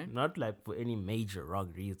 Right. Not like for any major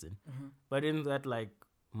wrong reason, but in that like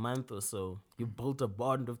month or so, you built a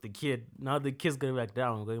bond with the kid. Now the kid's going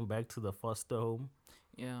back to the foster home.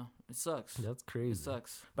 Yeah, it sucks. That's crazy. It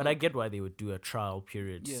sucks. But I get why they would do a trial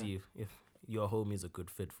period to Yeah. see if your home is a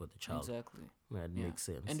good fit for the child. Exactly. That Yeah. makes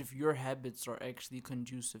sense. And if your habits are actually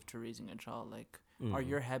conducive to raising a child, like, are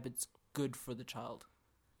your habits good for the child?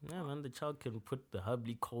 Yeah, man, the child can put the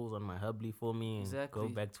hubbly coals on my hubbly for me and Exactly. go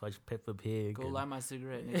back to watch Peppa Pig. Go and- light my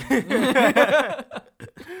cigarette, nigga.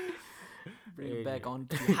 Bring it back Yeah. on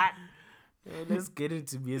to hot. Yeah, let's get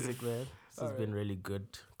into music, man. This has Alright. been really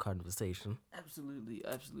good conversation. Absolutely,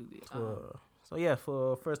 absolutely.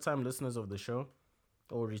 For first-time listeners of the show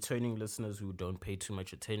or returning listeners who don't pay too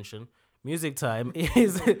much attention, Music Time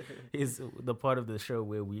is the part of the show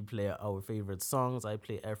where we play our favorite songs. I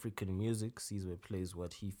play African music. Caesar plays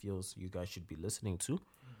what he feels you guys should be listening to.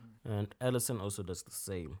 And Allison also does the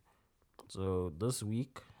same. So this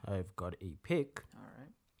week, I've got a pick. All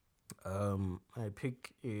right. My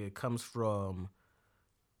pick comes from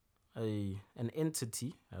an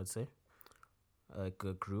entity, I would say, like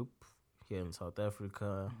a group here in South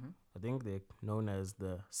Africa. I think they're known as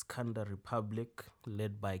the Skanda Republic,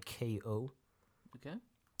 led by KO. Okay.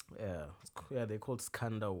 Yeah, they're called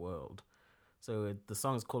Skanda World. So the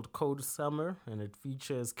song is called Cold Summer, and it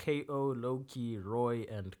features KO, Loki, Roy,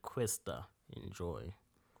 and Questa. Enjoy.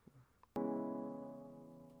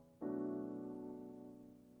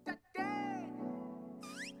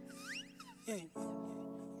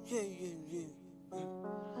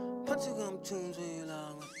 Patigam tunes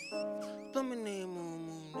lang. Domine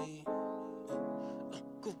mumuni.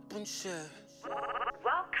 Kupun share.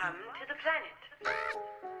 Welcome to the planet.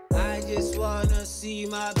 I just wanna see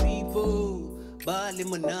my people. Bali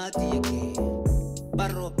manati again.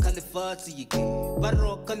 Barro Califati again.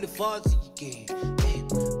 Barro Califati again.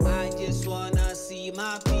 I just wanna see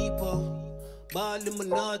my people. Bali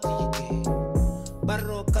manati again.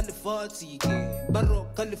 Barro Califati again. Barro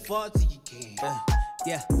Califati again.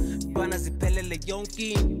 Yeah, bana ziphelele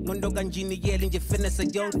yonke ngondo kanjini yele nje finesse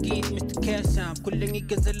yonke Mr. Cash Up kulenga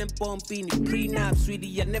igezele empompini prenup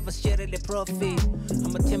sweetie I never share the profit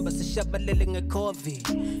I'm a timber sishabalele ngecovid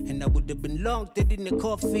and I would have been long dead in the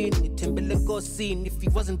coffin ngithembele nkosini if he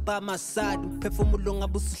wasn't by my side umphefumulo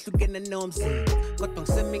ngabe usihlukene nomzimba kodwa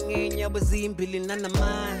ngisemingenya bezimbili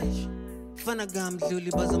nanamanje fana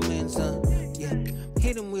gamdluli bazamenza yeah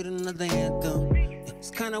hit him with another anthem. It's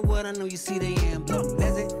kinda what I know you see the emblem.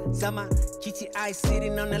 That's it, Zama, GTI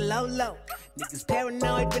sitting on the low. Niggas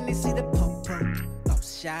paranoid when they see the pop. Oh,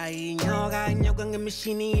 shy, yoga,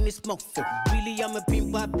 machine in the smoke for. Really, I'm a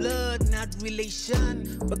pimp by blood, not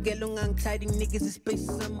relation. But get long, I'm tidy niggas is space.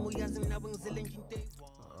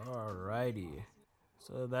 Alrighty.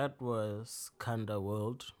 So that was Skanda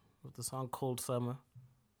World with the song Cold Summer.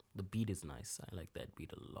 The beat is nice. I like that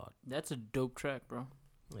beat a lot. That's a dope track, bro.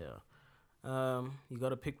 Yeah. You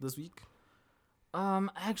got a pick this week? I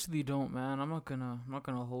actually don't, man. I'm not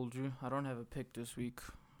gonna hold you. I don't have a pick this week.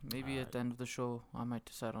 Maybe at the end of the show I might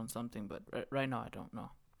decide on something, but right now I don't know.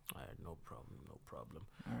 Alright, no problem.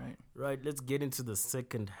 All right. Right, let's get into the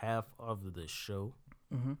second half of the show.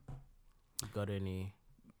 Mm-hmm. You got any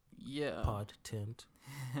Yeah. part tent?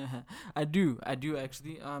 I do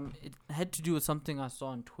actually. It had to do with something I saw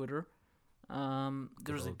on Twitter. There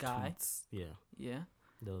was a Good old guy. tweets. Yeah. Yeah.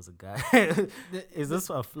 There was a guy. Is this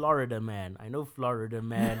a Florida man? I know Florida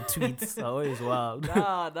man tweets are always wild.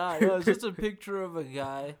 Nah. It's just a picture of a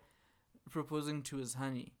guy proposing to his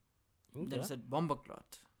honey. Okay. Then it said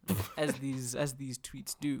 "Bombaklot," as these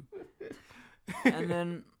tweets do. And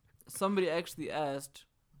then somebody actually asked,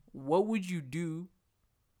 "What would you do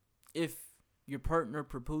if your partner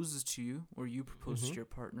proposes to you, or you propose to your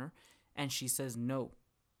partner, and she says no?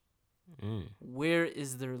 Where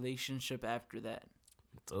is the relationship after that?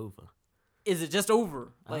 It's over. Is it just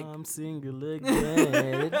over? Like I'm single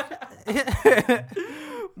again.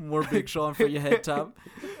 more Big Sean for your head top.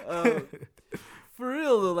 For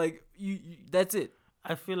real though, like you that's it.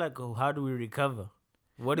 I feel like, how do we recover?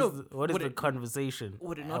 What is the conversation?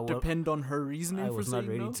 Would it not depend on her reasoning I for was saying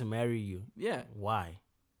not ready no? to marry you. Yeah, Why?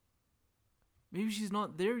 maybe she's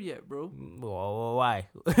not there yet, bro. Why?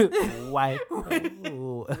 Why?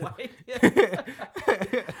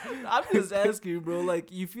 I'm just asking, bro.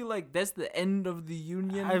 Like, you feel like that's the end of the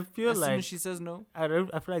union? I feel as soon like- as she says no. I feel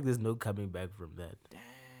like there's no coming back from that.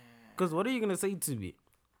 Because what are you gonna say to me?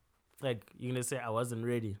 Like, you're gonna say I wasn't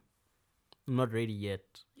ready. I'm not ready yet.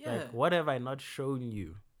 Yeah. Like, what have I not shown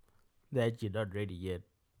you that you're not ready yet?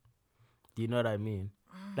 Do you know what I mean?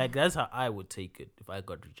 Like, that's how I would take it if I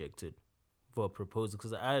got rejected for a proposal.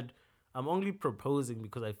 Because I'm only proposing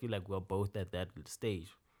because I feel like we're both at that stage.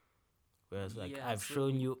 Whereas, like, Yeah, I've so-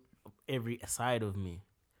 shown you every side of me.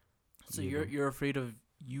 So You know? you're afraid of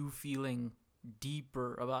you feeling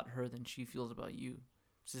deeper about her than she feels about you.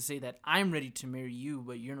 To say that I'm ready to marry you,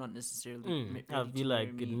 but you're not necessarily ready I to feel marry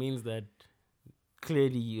like me. it means that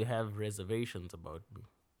clearly you have reservations about me.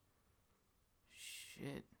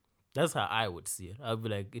 Shit. That's how I would see it. I'd be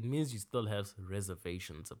like, it means you still have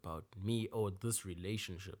reservations about me or this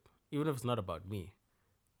relationship. Even if it's not about me.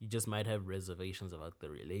 You just might have reservations about the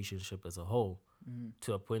relationship as a whole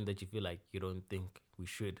to a point that you feel like you don't think we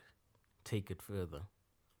should take it further.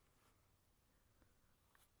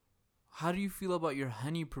 How do you feel about your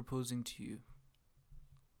honey proposing to you?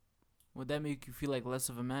 Would that make you feel like less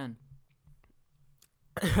of a man?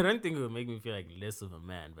 I don't think it would make me feel like less of a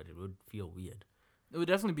man, but it would feel weird. It would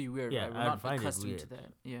definitely be weird. Yeah, right? We're I'd not find it accustomed to weird.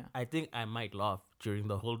 that. Yeah. I think I might laugh during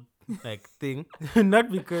the whole thing.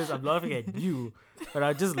 Not because I'm laughing at you, but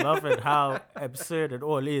I just laugh at how absurd it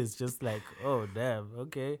all is. Just like, oh damn,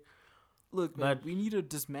 okay. Look, man, But we need to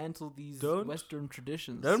dismantle these don't- Western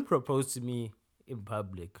traditions. Don't propose to me in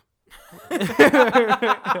public.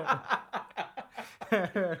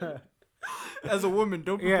 As a woman,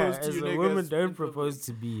 don't Yeah, propose to as your a niggas woman, don't in propose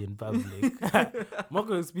to me in public. I'm not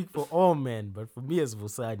going to speak for all men, but for me as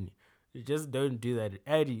Vosani, you just don't do that.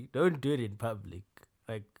 Eddie, don't do it in public.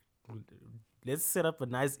 Like, let's set up a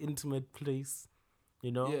nice intimate place,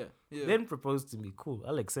 you know? public. Yeah. Then propose to me. Cool,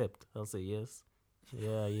 I'll accept. I'll say yes.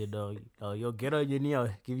 Yeah, you know, you'll get on your knee, I'll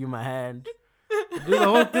give you my hand. Do the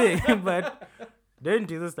whole thing, but don't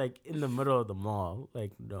do this like in the middle of the mall.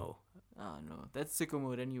 Like, no. Oh, no. That's sicko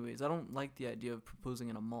mode anyways. I don't like the idea of proposing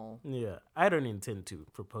in a mall. Yeah, I don't intend to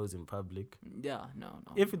propose in public. Yeah, no.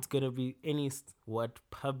 If it's gonna be what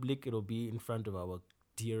public, it'll be in front of our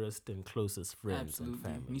dearest and closest friends Absolutely. and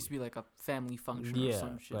family. It needs to be like a family function or Yeah,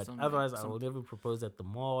 some shit. but some, like, otherwise, I some- will never propose at the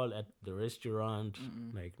mall, at the restaurant.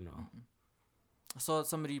 Like, no. I saw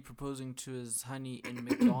somebody proposing to his honey in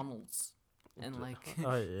McDonald's. And like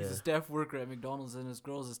Oh, yeah. he's a staff worker at McDonald's and his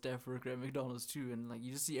girl's a staff worker at McDonald's too, and like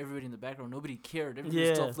you just see everybody in the background. Nobody cared. Everybody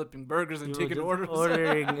was still Yeah. flipping burgers and People taking just orders.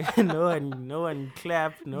 ordering. no one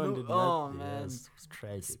clapped. No one No- did oh, nothing. man. Yeah, it's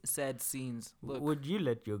tragic. Sad scenes. Look, Would you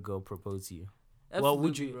let your girl propose to you? absolutely, Well,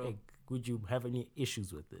 would you? bro. Would you have any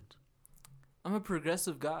issues with it? I'm a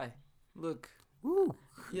progressive guy. Look. Ooh.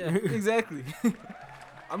 Yeah, exactly.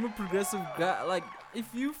 I'm a progressive guy. Like,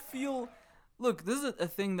 if you feel, look, this is a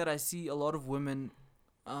thing that I see a lot of women.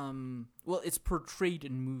 Well, it's portrayed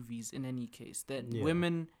in movies in any case that Yeah.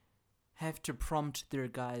 women have to prompt their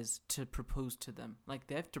guys to propose to them. Like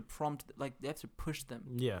they have to they have to push them.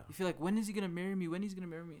 Yeah. You feel like, when is he gonna marry me? When he's gonna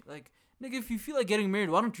marry me? Like, nigga, if you feel like getting married,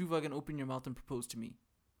 why don't you fucking open your mouth and propose to me?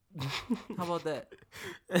 How about that?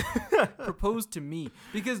 Propose to me.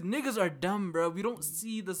 Because niggas are dumb, bro. We don't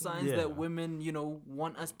see the signs Yeah. that women,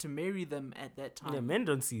 want us to marry them at that time. Yeah, men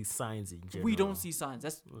don't see signs in general. We don't see signs.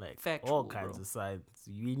 That's like factual, all kinds bro. of signs.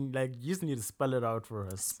 You just need to spell it out for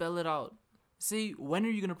us. Spell it out. Say, when are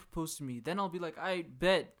you going to propose to me? Then I'll be like, I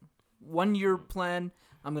bet. 1 year plan.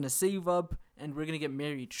 I'm going to save up and we're going to get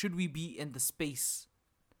married. Should we be in the space,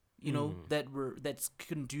 that's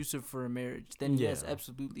conducive for a marriage? Then yes, Yeah.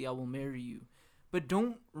 absolutely, I will marry you. But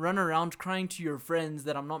don't run around crying to your friends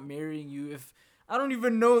that I'm not marrying you if I don't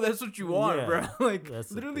even know that's what you want, Yeah, bro. Like, that's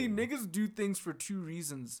the literally, thing. niggas do things for 2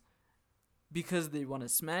 reasons. Because they want to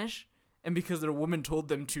smash and because their woman told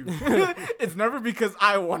them to. It's never because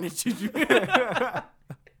I wanted to do it.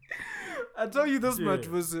 I'll tell you this much.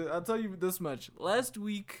 I'll tell you this much. Last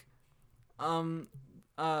week,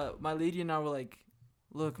 my lady and I were like,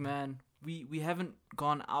 look, man, we haven't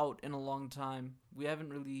gone out in a long time. We haven't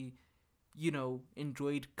really,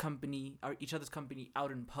 enjoyed each other's company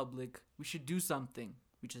out in public. We should do something,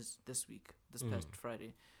 which is this past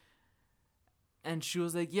Friday. And she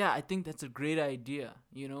was like, yeah, I think that's a great idea.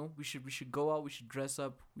 We should go out, we should dress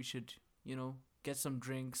up, we should, get some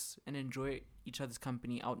drinks and enjoy each other's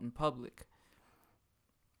company out in public.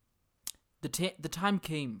 The time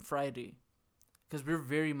came Friday, because we're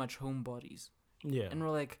very much homebodies. Yeah. And we're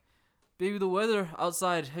like, baby, the weather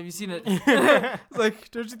outside, have you seen it? It's like,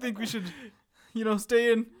 don't you think we should,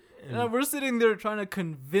 stay in? And we're sitting there trying to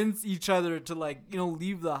convince each other to,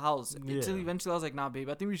 leave the house. Until Yeah. eventually I was like, nah, babe,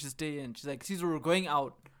 I think we should stay in. She's like, Caesar, we're going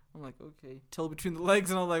out. I'm like, okay. Tail between the legs.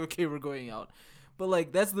 And I'm like, okay, we're going out.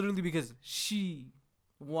 But, that's literally because she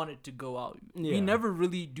wanted to go out. Yeah. We never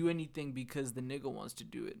really do anything because the nigga wants to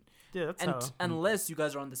do it. Yeah, that's And how. unless you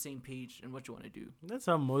guys are on the same page in what you want to do. That's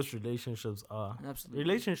how most relationships are. Absolutely.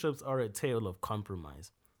 Relationships are a tale of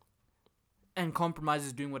compromise. And compromise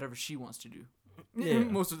is doing whatever she wants to do. Yeah.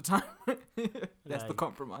 Most of the time. That's the Like-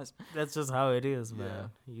 compromise. That's just how it is,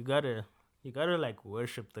 man. You gotta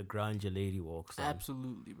worship the ground your lady walks on.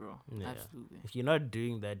 Absolutely, bro. Yeah. Absolutely. If you're not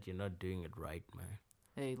doing that, you're not doing it right, man.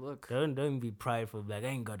 Hey, look. Don't be prideful. Like, I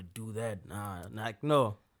ain't gotta do that. Nah,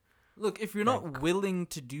 no. Look, if you're not willing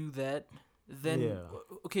to do that, then Yeah.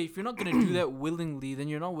 okay. If you're not gonna do that willingly, then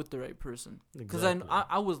you're not with the right person. Because Exactly.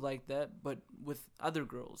 I was like that, but with other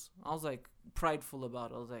girls, I was like prideful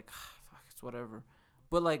about it. I was like, fuck, it's whatever.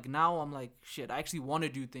 But now I'm like, shit. I actually want to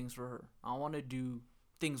do things for her. I want to do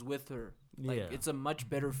things with her. Yeah. It's a much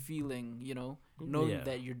better feeling, knowing Yeah.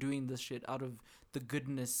 that you're doing this shit out of the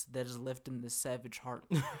goodness that is left in this savage heart.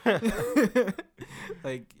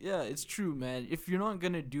 Yeah, it's true, man. If you're not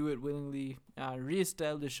gonna do it willingly,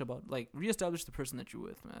 reestablish the person that you're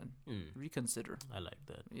with, man. Reconsider. I like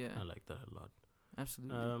that. Yeah, I like that a lot.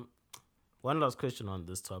 absolutely. One last question on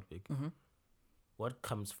this topic. Mm-hmm. What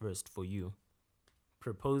comes first for you?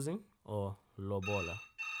 Proposing or lobola?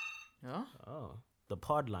 Yeah. Oh, the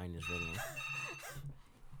pod line is ringing.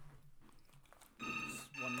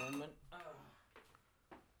 Just one moment.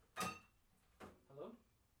 Hello.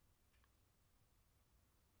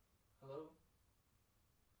 Hello.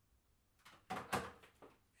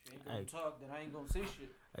 She ain't gonna talk, then I ain't gonna say shit.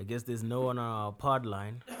 I guess there's no one on our pod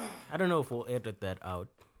line. I don't know if we'll edit that out.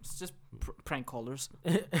 It's just prank callers.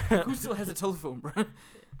 Who still has a telephone, bro?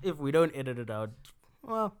 If we don't edit it out,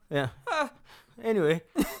 well, yeah. Anyway,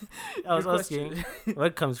 I was Good asking, question.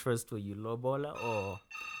 what comes first for you, lobola or?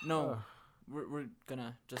 No, we're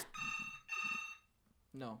gonna just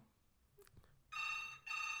no.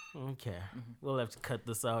 Okay, we'll have to cut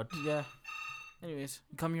this out. Yeah. Anyways,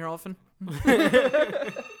 you come here often?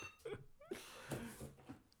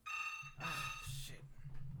 Shit.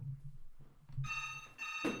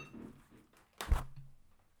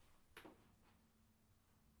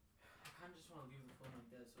 I kind of just want to leave the phone like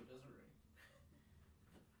that so it doesn't ring.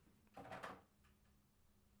 Let's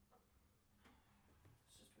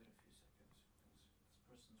just wait a few seconds because this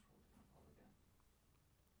person's probably gonna call again.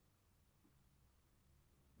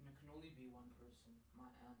 And it can only be one person. My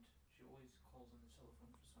aunt, she always calls on the telephone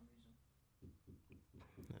for some reason.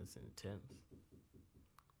 That's intense.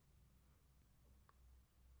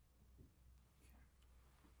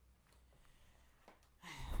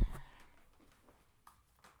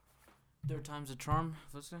 Third time's a charm.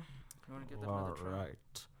 Listen, you want to get that All another try? right,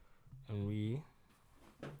 and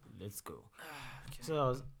let's go. Okay.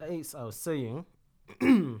 So I was saying,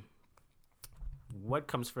 what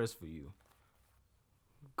comes first for you?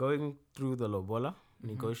 Going through the lobola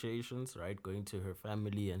negotiations, right? Going to her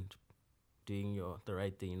family and doing the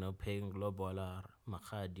right thing, paying lobola,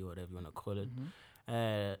 makhadi, whatever you want to call it,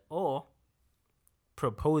 or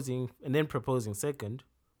proposing and then proposing second,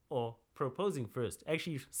 or proposing first.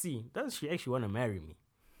 Actually, see, does she actually want to marry me?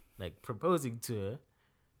 Like proposing to her,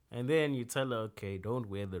 and then you tell her, okay, don't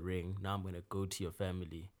wear the ring. Now I'm gonna go to your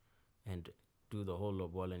family and do the whole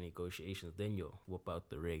lobola negotiations. Then you'll whoop out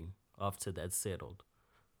the ring after that's settled.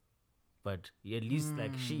 But at least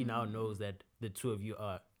like she now knows that the two of you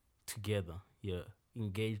are together. You're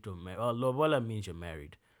engaged or married. Well, lobola means you're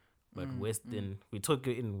married, but we took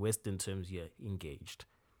it in Western terms. You're engaged.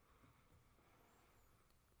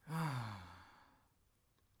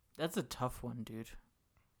 That's a tough one, dude.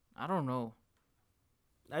 I don't know.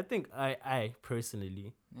 I think I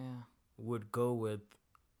personally Yeah. would go with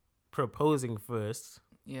proposing first.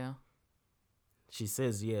 Yeah. She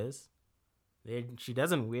says yes. Then she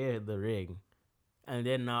doesn't wear the ring. And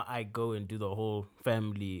then now I go and do the whole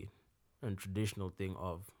family and traditional thing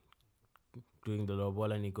of doing the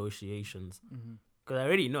lobola negotiations. Because I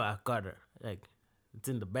already know I got her. Like, it's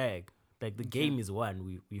in the bag. Like, the game is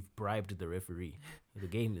won. We've bribed the referee. The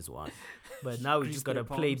game is won. But now we Grease just got to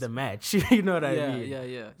their play palms. the match. You know what I Yeah, mean?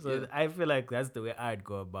 yeah. So I feel like that's the way I'd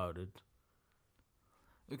go about it.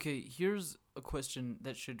 Okay, here's a question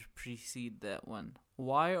that should precede that one.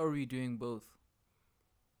 Why are we doing both?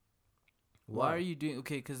 Why are you doing...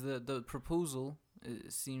 Okay, because the proposal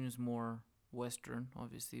seems more Western,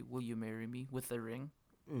 obviously. Will you marry me with a ring?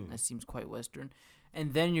 That seems quite Western.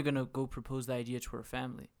 And then you're going to go propose the idea to her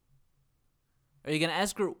family. Are you going to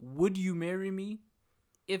ask her, would you marry me?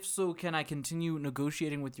 If so, can I continue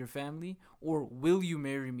negotiating with your family? Or will you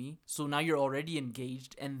marry me? So now you're already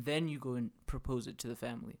engaged, and then you go and propose it to the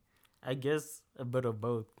family. I guess a bit of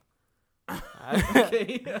both.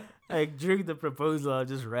 Okay. Like during the proposal, I'll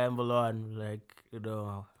just ramble on, like, you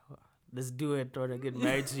know, let's do it, or I get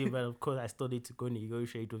married to you, but of course I still need to go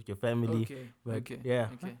negotiate with your family. Okay. But okay. yeah,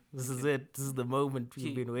 Okay. this is it. This is the moment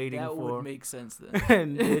we've been waiting that for. would make sense then.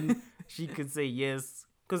 And then she could say yes,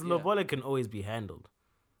 because Yeah. lobola can always be handled.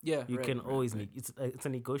 Yeah. You right, can right, always right. it's a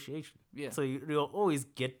negotiation. Yeah. So you'll always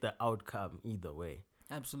get the outcome either way.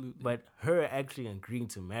 Absolutely. But her actually agreeing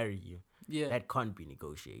to marry you, yeah. that can't be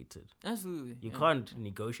negotiated. Absolutely. You yeah. can't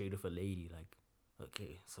negotiate with a lady like,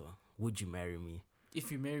 okay, so would you marry me?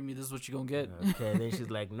 If you marry me, this is what you're gonna get. Okay, then she's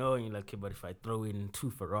like, no, and you're like, okay, but if I throw in 2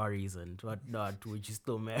 Ferraris and whatnot, would you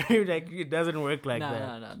still marry? Like, it doesn't work like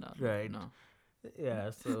that. No. Right. No. Yeah,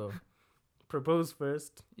 so propose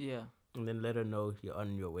first, Yeah. and then let her know you're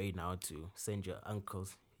on your way now to send your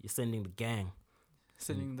uncles. You're sending the gang,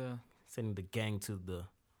 Sending the.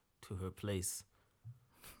 to her place.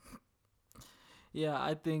 Yeah,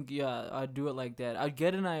 I think I'd do it like that. I'd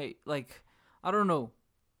get I don't know.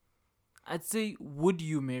 I'd say, would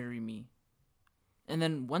you marry me? And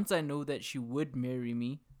then once I know that she would marry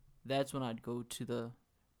me, that's when I'd go to the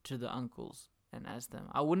uncles and ask them.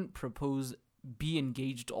 I wouldn't propose, be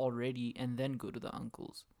engaged already, and then go to the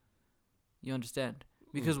uncles. You understand?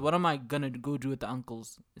 Because what am I gonna go do with the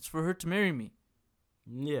uncles? It's for her to marry me.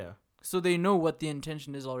 Yeah. So they know what the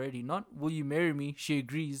intention is already. Not, will you marry me? She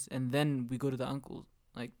agrees, and then we go to the uncles.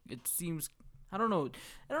 Like, it seems... I don't know,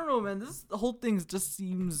 man. The whole thing just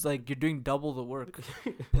seems like you're doing double the work.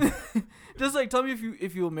 Just like, tell me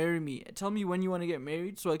if you'll marry me. Tell me when you want to get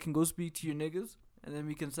married so I can go speak to your niggas, and then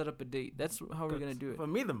we can set up a date. That's how we're going to do it. For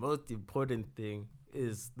me, the most important thing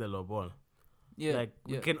is the lobola. Yeah. Like,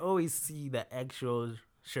 we can always see the actual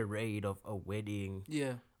charade of a wedding,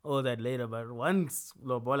 Yeah. all that later. But once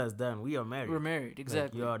lobola's done, we are married. We're married.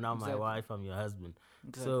 Exactly. Like, you're now my Exactly. wife, I'm your husband.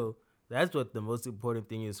 Exactly. So that's what the most important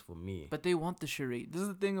thing is for me. But they want the charade. This is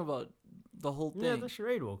the thing about the whole thing. Yeah, the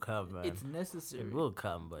charade will come, man. It's necessary. It will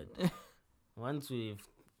come, but once we've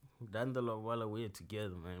done the lobola, we're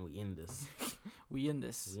together, man. We in this. We in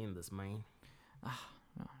this. We in this, man.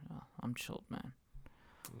 No, I'm chilled, man.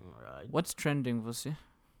 All right. What's trending, Vusi?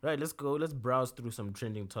 Right, let's go. Let's browse through some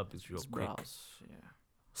trending topics real quick. Browse. Yeah.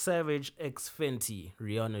 Savage X Fenty,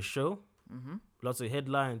 Rihanna show. Mm-hmm. Lots of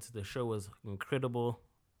headlines. The show was incredible.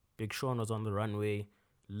 Big Sean was on the runway.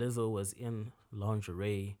 Lizzo was in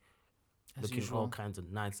lingerie, As looking usual. all kinds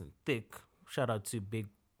of nice and thick. Shout out to big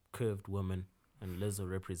curved women and Lizzo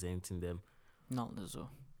representing them. Not Lizzo.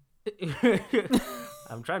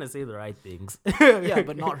 I'm trying to say the right things. Yeah,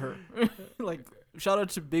 but not her. Like, shout out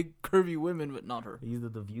to big curvy women, but not her. These are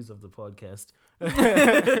the views of the podcast.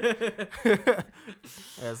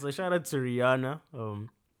 Yeah, so shout out to Rihanna.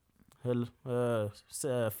 Her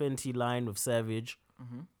Fenty line of Savage.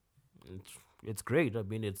 Mm-hmm. It's great. I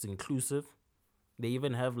mean, it's inclusive. They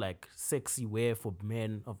even have like sexy wear for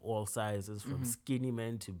men of all sizes, from skinny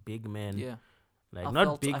men to big men. Yeah. Like I not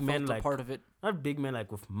felt big men a like part of it. not big men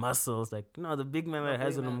like with muscles. Like no, the big man that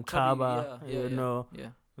has big an man, umkaba. chubby, You know. Yeah.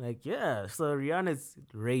 Like, yeah, so Rihanna's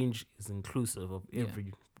range is inclusive of Yeah.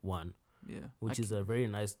 everyone. Yeah. which is a very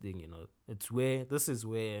nice thing, you know. This is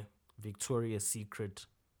where Victoria's Secret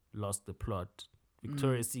lost the plot.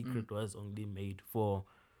 Victoria's Secret was only made for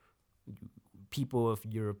people of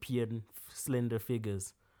European slender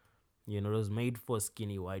figures. You know, it was made for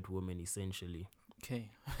skinny white women, essentially.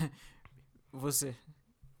 Okay.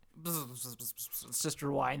 Let's just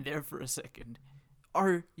rewind there for a second.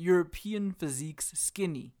 Are European physiques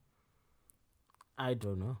skinny? I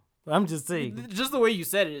don't know. I'm just saying. Just the way you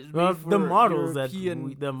said it. It's Well, made the for models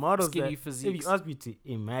European skinny if physiques. you ask me to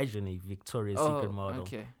imagine a Victoria's Secret model,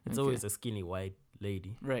 okay. it's always a skinny white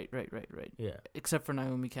lady. Right. Yeah, Except for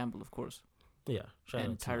Naomi Campbell, of course. yeah. Shout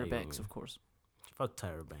And out to Tyra Naomi. Banks, of course. Fuck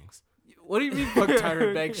Tyra Banks. What do you mean, fuck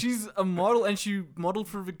Tyra Banks? She's a model, and she modeled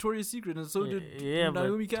for Victoria's Secret, and so did but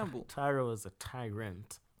Naomi Campbell. Tyra was a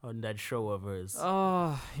tyrant on that show of hers.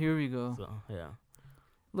 Oh, here we go. So yeah.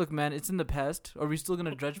 Look, man, it's in the past. Are we still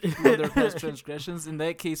gonna judge people on their past transgressions? In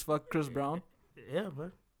that case, fuck Chris Brown. Yeah,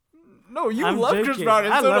 but No, you I'm love Chris joking. Brown,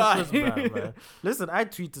 and I so love do I. Chris Brown, man. Listen, I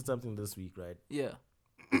tweeted something this week, right? Yeah.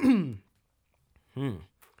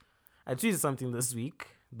 I tweeted something this week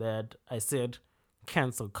that I said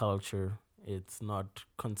cancel culture, it's not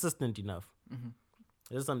consistent enough.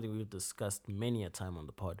 This is something we've discussed many a time on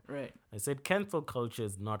the pod. Right. I said cancel culture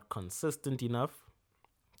is not consistent enough.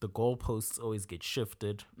 The goalposts always get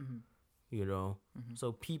shifted, you know.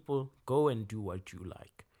 So people go and do what you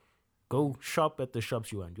like. Go shop at the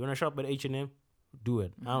shops you want. You want to shop at H&M? Do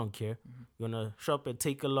it. I don't care. You want to shop at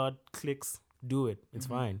Take a Lot, Clicks? Do it. It's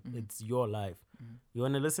fine. It's your life. You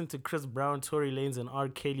want to listen to Chris Brown, Tory Lanez, and R.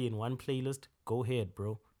 Kelly in one playlist? Go ahead,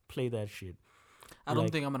 bro. Play that shit. I don't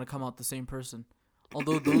Like- think I'm gonna come out the same person.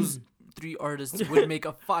 Although those three artists would make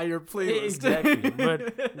a fire playlist. Exactly.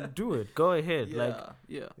 But do it. Go ahead. yeah. Like,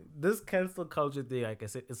 yeah. this cancel culture thing, like I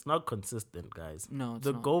said, it's not consistent, guys. No, it's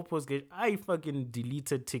The not. goalpost get. I fucking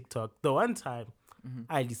deleted TikTok. The one time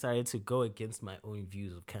I decided to go against my own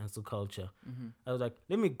views of cancel culture, I was like,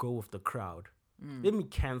 let me go with the crowd. Let me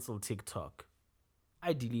cancel TikTok.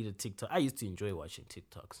 I deleted TikTok. I used to enjoy watching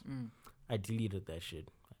TikToks. I deleted that shit.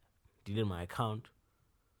 Deleted my account.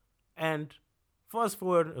 And fast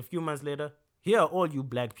forward a few months later, here are all you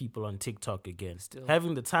black people on TikTok again, Still.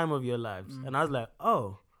 having the time of your lives. And I was like,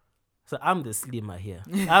 oh, so I'm the slimmer here.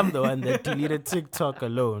 I'm the one that deleted TikTok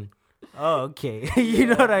alone. Oh, okay. You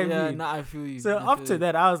know what I Yeah, mean? nah, I feel you. So I feel after you.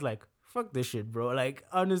 that, I was like, fuck this shit, bro. Like,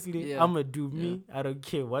 honestly, Yeah. I'm going to do me. I don't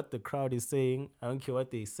care what the crowd is saying. I don't care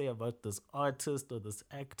what they say about this artist or this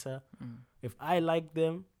actor. If I like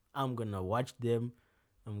them, I'm going to watch them.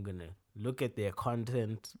 I'm going to look at their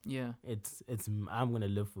content. Yeah. I'm going to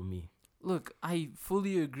live for me. Look, I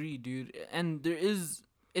fully agree, dude. And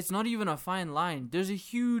it's not even a fine line. There's a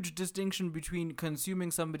huge distinction between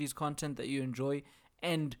consuming somebody's content that you enjoy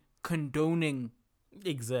and condoning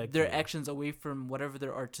Exactly. their actions away from whatever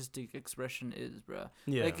their artistic expression is, bruh.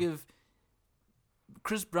 Yeah. Like if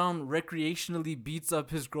Chris Brown recreationally beats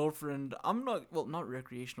up his girlfriend, not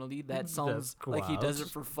recreationally, that sounds like he does it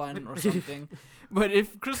wild. for fun or something. But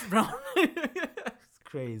if Chris Brown It's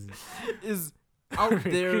crazy. is out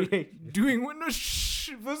there Recreation. doing what? No,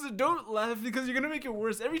 listen, don't laugh because you're gonna make it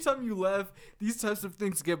worse. Every time you laugh, these types of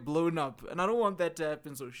things get blown up, and I don't want that to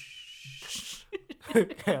happen. So shh.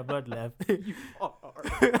 I'm not laughing. You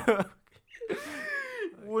are.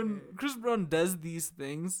 When Chris Brown does these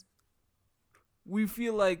things, we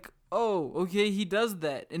feel like, oh, okay, he does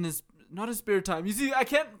that in his not his spare time. You see, I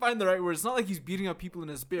can't find the right word. It's not like he's beating up people in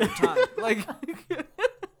his spare time. Like,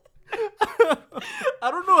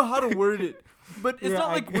 I don't know how to word it. But it's Yeah, not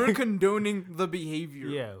I like we're condoning the behavior.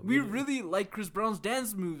 Yeah, we we- really like Chris Brown's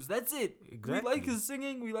dance moves. That's it. We like Exactly. his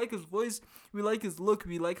singing. We like his voice. We like his look.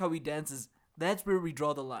 We like how he dances. That's where we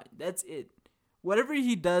draw the line. That's it. Whatever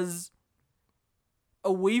he does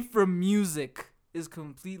away from music is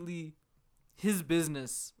completely his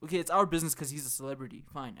business. Okay, it's our business because he's a celebrity.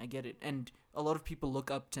 Fine, I get it. And a lot of people look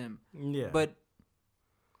up to him. Yeah. But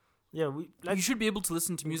yeah, we like you should be able to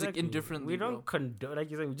listen to music exactly. indifferently. We don't condone, like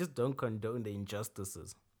you said, we just don't condone the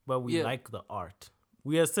injustices, but we Yeah. like the art.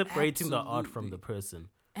 We are separating the art from Absolutely. the person.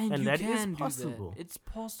 And you that is can do possible. that. It's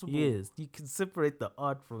possible. Yes, you can separate the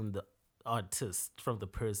art from the artist, from the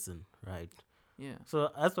person, right? Yeah. So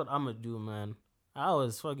that's what I'm gonna do, man. I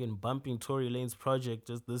was fucking bumping Tory Lane's project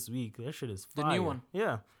just this week. That shit is The fire. new one?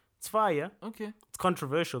 Yeah, it's fire. Okay. It's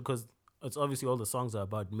controversial because it's obviously all the songs are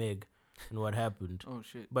about Meg and what happened. Oh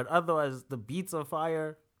shit. But otherwise, the beats are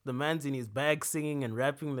fire. The man's in his bag singing and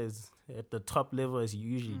rapping is at the top level as he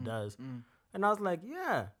usually does. And I was like,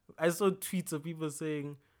 yeah. I saw tweets of people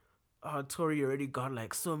saying, oh, Tory already got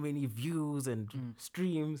like so many views and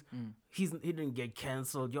streams. He didn't get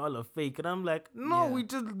cancelled. Y'all are fake. And I'm like, no, Yeah. we're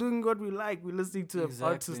just doing what we like. We're listening to an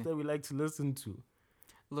artist Exactly. that we like to listen to.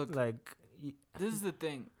 Look, Like, this is the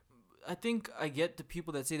thing. I think I get the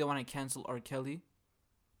people that say they want to cancel R. Kelly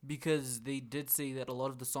because they did say that a lot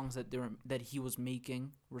of the songs that he was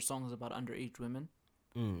making were songs about underage women.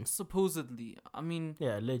 Supposedly. I mean,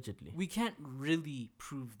 yeah, allegedly. we can't really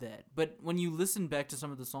prove that. But when you listen back to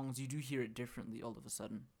some of the songs, you do hear it differently all of a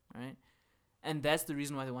sudden, right? And that's the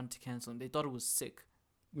reason why they wanted to cancel him. They thought it was sick,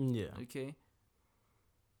 Yeah. okay?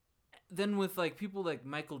 Then with like people like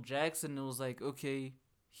Michael Jackson, it was like, okay,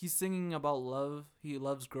 he's singing about love. He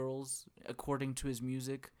loves girls according to his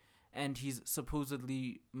music, and he's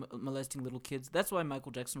supposedly molesting little kids. That's why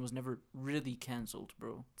Michael Jackson was never really canceled,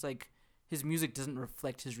 bro. It's like his music doesn't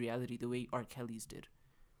reflect his reality the way R. Kelly's did.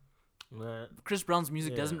 But Chris Brown's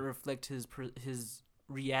music Yeah. doesn't reflect his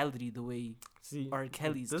reality the way see, R.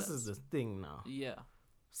 Kelly's this does. is the thing now. Yeah.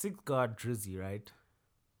 Six God Drizzy, right?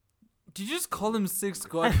 Did you just call him Six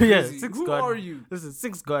God Yeah, Drizzy? Six Who God. are you? This is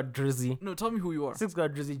Six God Drizzy. No, tell me who you are. Six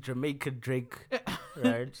God Drizzy, Jamaica Drake,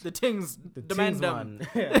 right? The Tings. The man Tings them. one.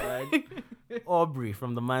 Yeah, right? Aubrey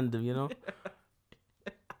from the Mandem, you know?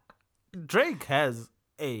 Drake has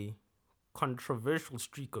a controversial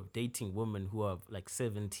streak of dating women who are like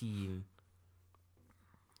 17.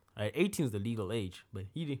 18 is the legal age, but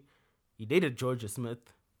he dated Georgia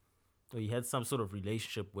Smith. Or he had some sort of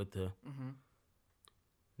relationship with her. Mm-hmm.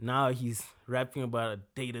 Now he's rapping about a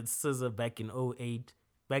dated SZA back in 08.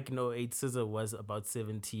 Back in 08, SZA was about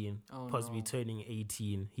 17, Oh, possibly no. turning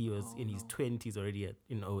 18. He was Oh, in his no. 20s already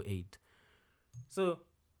in 08. So,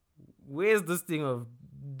 where's this thing of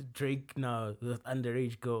Drake now with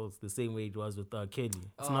underage girls the same way it was with R. Kelly?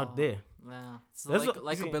 It's Oh. not there. Yeah. It's That's like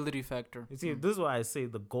what- see- likability factor. You see, this is why I say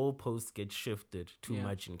the goalposts get shifted too Yeah.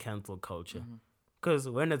 much in cancel culture. Mhm. Because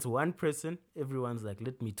when it's one person, everyone's like,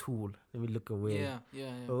 let me tool, let me look away. Yeah,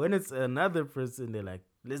 yeah, But yeah. when it's another person, they're like,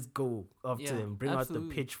 let's go after Yeah, them, bring out absolutely.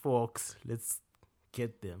 the pitchforks, let's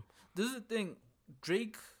get them. This is the thing.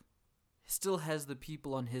 Drake still has the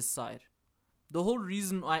people on his side. The whole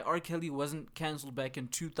reason why R. Kelly wasn't canceled back in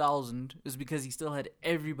 2000 is because he still had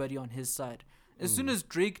everybody on his side. As soon as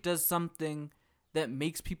Drake does something that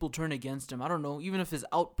makes people turn against him, I don't know, even if his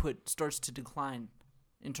output starts to decline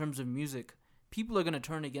in terms of music, people are going to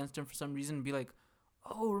turn against him for some reason and be like,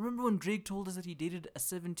 oh, remember when Drake told us that he dated a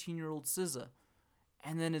 17-year-old SZA?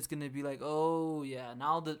 And then it's going to be like, oh, yeah,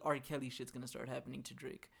 now the R. Kelly shit's going to start happening to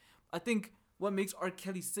Drake. I think what makes R.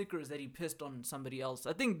 Kelly sicker is that he pissed on somebody else.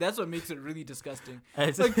 I think that's what makes it really disgusting.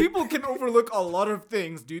 It's Like, people can overlook a lot of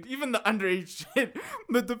things, dude, even the underage shit.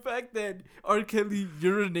 But the fact that R. Kelly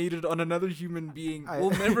urinated on another human being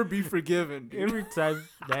will never be forgiven, dude. Every time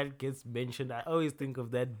that gets mentioned, I always think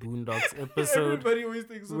of that Boondocks episode Everybody always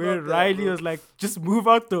thinks where about that, Riley bro. was like, just move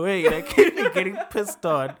out the way. Like, you're getting pissed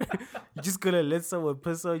on. You're just going to let someone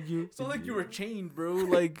piss on you. It's not like you were chained, bro.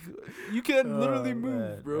 Like, you can't literally Oh, move,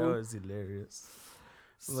 man, bro. That was hilarious.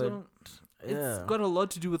 So it's yeah. got a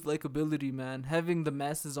lot to do with likability, man. Having the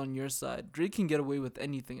masses on your side. Drake can get away with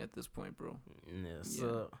anything at this point, bro. Yeah,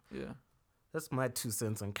 so Yeah. that's my 2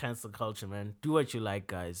 cents on cancel culture, man. Do what you like,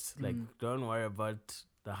 guys. Like, don't worry about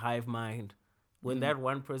the hive mind. When that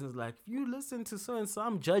one person's like, if you listen to so and so,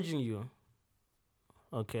 I'm judging you.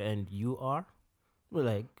 Okay, and you are? We're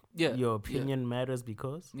like, Yeah. your opinion matters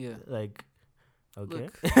because? Yeah. Like, okay.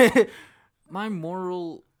 Look, my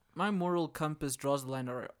moral compass draws the line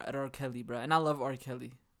at R. Kelly, bro. And I love R.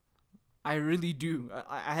 Kelly. I really do.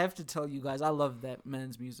 I have to tell you guys, I love that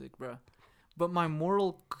man's music, bro. But my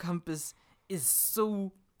moral compass is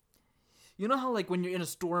so... You know how, like, when you're in a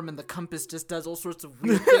storm and the compass just does all sorts of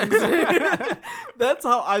weird things? That's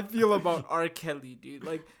how I feel about R. Kelly, dude.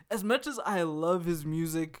 Like, as much as I love his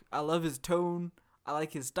music, I love his tone, I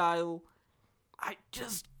like his style, I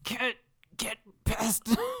just can't get past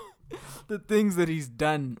the things that he's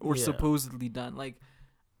done or Yeah. supposedly done. Like,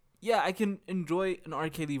 yeah, I can enjoy an R.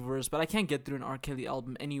 Kelly verse, but I can't get through an R. Kelly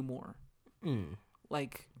album anymore.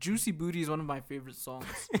 Like, Juicy Booty is one of my favorite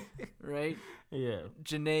songs, right? Yeah.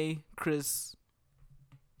 Janae, Chris,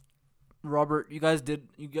 Robert, you guys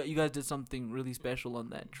did something really special on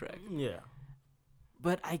that track. Yeah.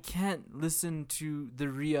 But I can't listen to the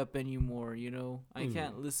re-up anymore, you know? I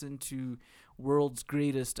can't listen to World's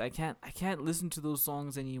Greatest. I can't listen to those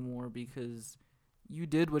songs anymore because you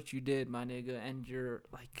did what you did, my nigga, and you're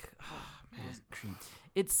like, man.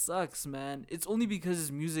 It sucks, man. It's only because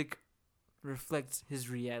his music reflects his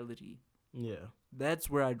reality. Yeah. That's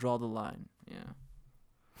where I draw the line. Yeah.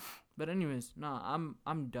 But anyways,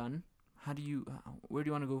 I'm done. How do you? Where do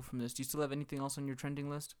you want to go from this? Do you still have anything else on your trending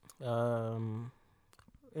list? In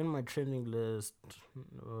my trending list,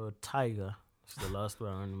 Tiger. It's the last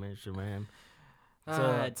one I want to mention, man.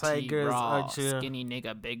 So Tigers Archer, skinny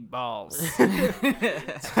nigga, big balls.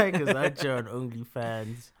 Tigers Archer on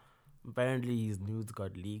OnlyFans. Apparently his nudes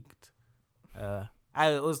got leaked. There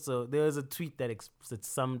was a tweet that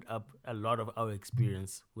summed up a lot of our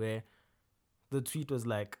experience, where the tweet was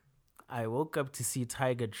like, I woke up to see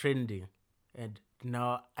Tiger trending, and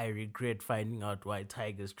now I regret finding out why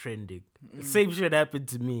Tiger's trending. Same shit happened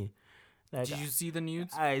to me. Like, Did you see the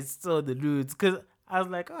nudes? I saw the nudes because I was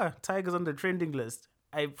like, oh, Tiger's on the trending list.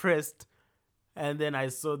 I pressed, and then I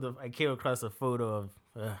came across a photo of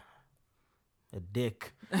a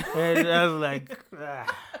dick. And I was like,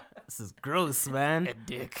 this is gross, man. A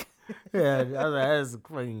dick. Yeah, I was like, that's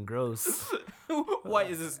fucking gross. Why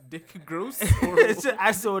is this dick gross?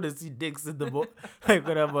 I still want to see dicks in the like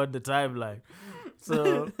when I'm on the timeline.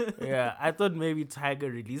 So yeah, I thought maybe Tiger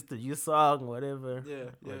released a new song, whatever.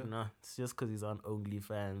 Yeah, But no, it's just because he's on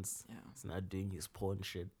OnlyFans. Yeah. He's not doing his porn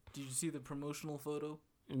shit. Did you see the promotional photo?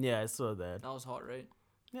 Yeah, I saw that. That was hot, right?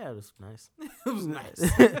 Yeah, it was nice. It was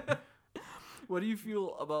nice. What do you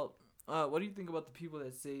feel about? What do you think about the people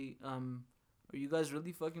that say, "Are you guys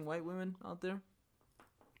really fucking white women out there?"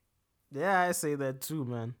 Yeah, I say that too,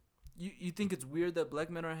 man. You think it's weird that black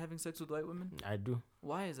men are having sex with white women? I do.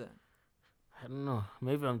 Why is that? I don't know.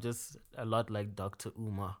 Maybe I'm just a lot like Dr.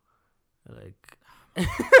 Umar. Like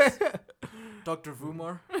Dr.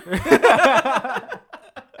 Vumar?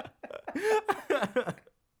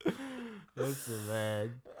 Listen,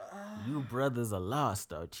 man. You brothers are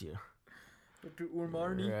lost out here. Dr.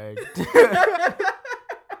 Umarni? Right.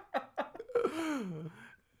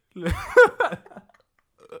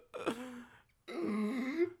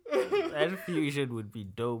 That fusion would be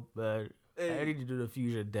dope, man. I need to do the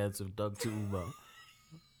fusion dance with Dr. Umar.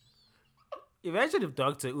 Imagine if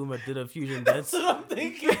Dr. Umar did a fusion dance. That's what I'm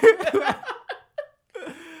thinking.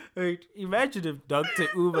 Wait, imagine if Dr.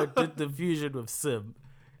 Umar did the fusion with Sim.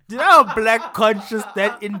 Do you know how black conscious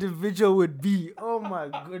that individual would be? Oh my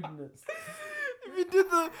goodness. If you did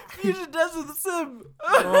the fusion dance with Sim.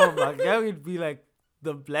 Oh my, that would be like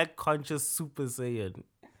the black conscious Super Saiyan.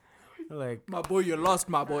 Like, My boy, you're lost,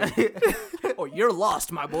 my boy. Oh, you're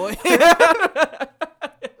lost, my boy.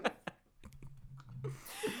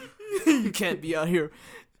 You can't be out here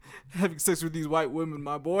having sex with these white women,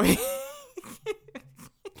 my boy.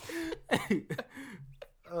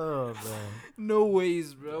 oh man. No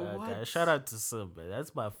ways, bro. Yeah, What? guys, shout out to Sim, man.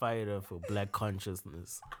 That's my fighter for black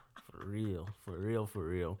consciousness. For real, for real, for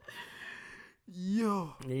real.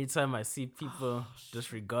 Yo. Anytime I see people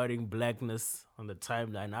disregarding blackness on the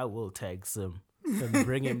timeline, I will tag Sim and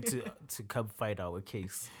bring him to come fight our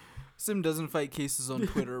case. Sim doesn't fight cases on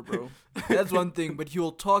Twitter, bro. That's one thing, but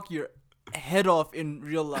he'll talk your head off in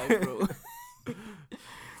real life, bro.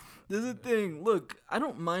 There's a thing. Look, I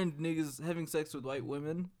don't mind niggas having sex with white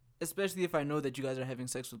women, especially if I know that you guys are having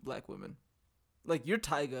sex with black women. Like, you're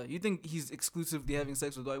Tyga. You think he's exclusively having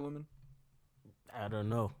sex with white women? I don't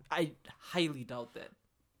know. I highly doubt that.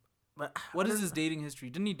 But What is his dating history?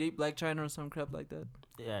 Didn't he date Black China or some crap like that?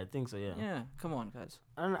 Yeah, I think so, yeah. Yeah, come on, guys.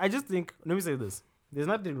 And I just think, let me say this. There's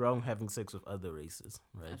nothing wrong having sex with other races,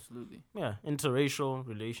 right? Absolutely. Yeah, interracial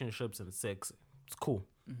relationships and sex, it's cool.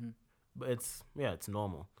 Mm-hmm. But it's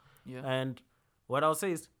normal. Yeah. And what I'll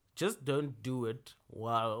say is, just don't do it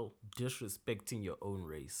while disrespecting your own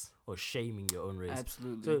race or shaming your own race.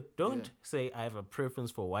 Absolutely. So don't say I have a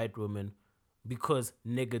preference for white women because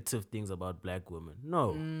negative things about black women. No.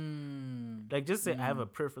 Like, just say I have a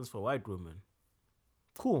preference for white women.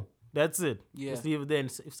 Cool. That's it. Yeah. Just leave it there.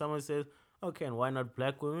 And if someone says, okay, and why not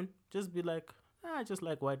black women? Just be like, I just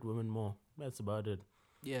like white women more. That's about it.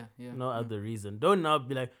 Yeah, yeah. No other reason. Don't now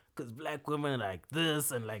be like, because black women are like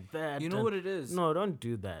this and like that. You know and what it is? No, don't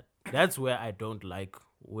do that. That's where I don't like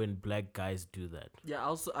when black guys do that.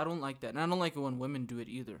 Yeah, I don't like that. And I don't like it when women do it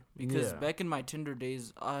either. Because Yeah. back in my Tinder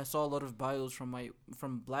days, I saw a lot of bios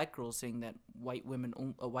from black girls saying that white men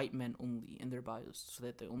only in their bios, so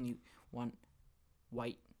that they only want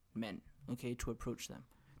white men, okay, to approach them.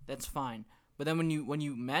 That's fine. But then when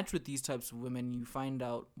you match with these types of women, you find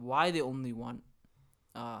out why they only want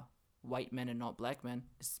white men and not black men.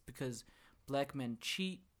 It's because black men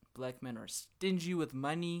cheat, black men are stingy with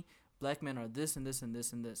money, black men are this and this and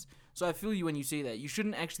this and this. So I feel you when you say that. You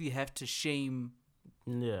shouldn't actually have to shame,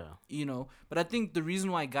 Yeah. but I think the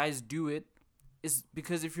reason why guys do it is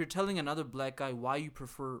because if you're telling another black guy why you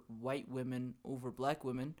prefer white women over black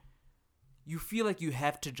women, you feel like you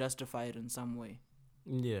have to justify it in some way.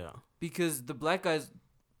 Yeah. Because the black guys,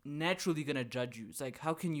 naturally gonna judge you. It's like,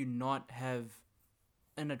 how can you not have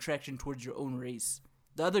an attraction towards your own race?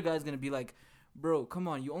 The other guy's gonna be like, bro, come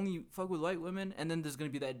on, you only fuck with white women, and then there's gonna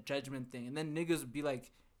be that judgment thing, and then niggas would be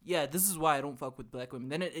like, yeah, this is why I don't fuck with black women.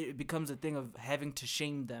 Then it becomes a thing of having to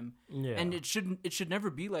shame them, Yeah. and it should never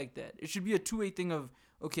be like that. It should be a two-way thing of,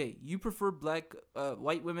 okay, you prefer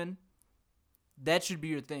white women, that should be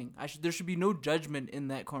your thing. There should be no judgment in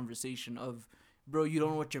that conversation of, bro, you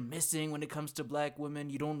don't know what you're missing when it comes to black women.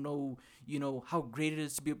 You don't know, how great it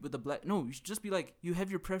is to be with a black. No, you should just be like, you have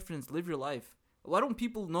your preference, live your life. Why don't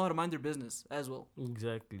people know how to mind their business as well?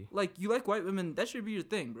 Exactly. Like, you like white women, that should be your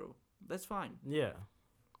thing, bro. That's fine. Yeah.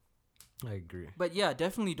 I agree. But yeah,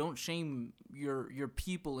 definitely don't shame your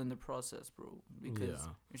people in the process, bro, because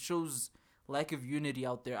it shows lack of unity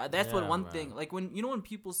out there. That's what one thing. Like when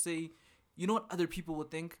people say, you know what other people would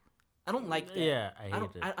think, I don't like that. Yeah, I hate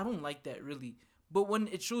it. I don't like that really. But when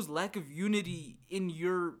it shows lack of unity in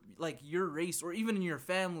your race or even in your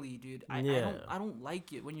family, dude, I don't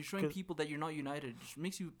like it when you're showing people that you're not united. It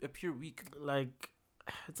makes you appear weak. Like,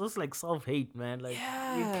 it's just like self-hate, man. Like,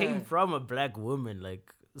 you came from a black woman.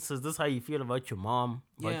 Like, so is this how you feel about your mom,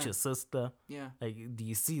 about your sister? Yeah. Like, do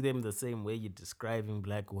you see them the same way you're describing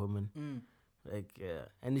black women? Like, yeah.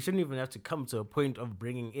 And you shouldn't even have to come to a point of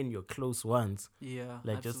bringing in your close ones. Yeah.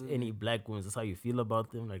 Like, absolutely. just any black women. That's how you feel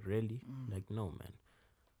about them? Like, really? Like, no, man.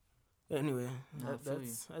 Anyway,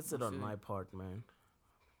 that's it on my part, man.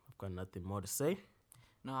 I've got nothing more to say.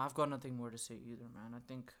 No, I've got nothing more to say either, man. I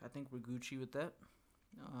think we're Gucci with that.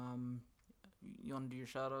 You want to do your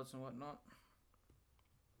shout outs and whatnot?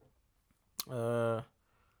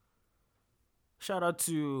 Shout out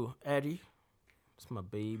to Addie. It's my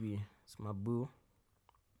baby. It's my boo.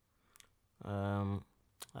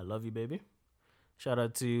 I love you, baby. Shout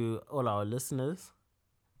out to all our listeners.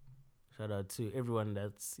 Shout out to everyone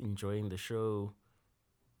that's enjoying the show,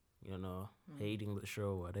 hating the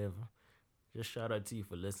show, whatever. Just shout out to you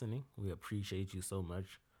for listening. We appreciate you so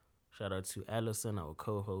much. Shout out to Allison, our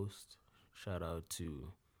co-host. Shout out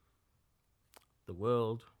to the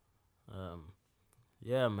world.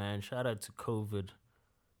 Yeah, man. Shout out to COVID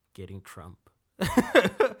getting Trump.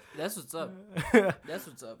 That's what's up. That's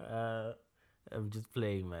what's up. I'm just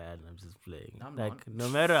playing, man. I'm just playing. I'm like, not. no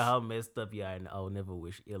matter how messed up you are, I'll never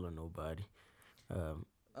wish ill on nobody.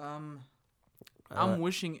 I'm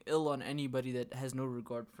wishing ill on anybody that has no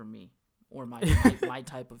regard for me or my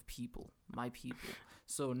type of people, my people.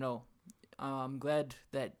 So no, I'm glad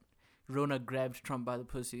that Rona grabbed Trump by the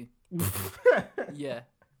pussy. Yeah,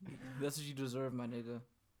 that's what you deserve, my nigga.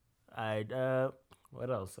 Alright. What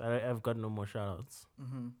else? I've got no more shout-outs.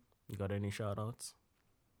 Mm-hmm. You got any shout-outs?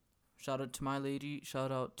 Shout out to my lady.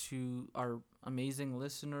 Shout out to our amazing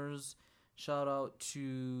listeners. Shout out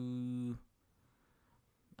to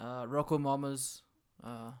Rocco Mamas.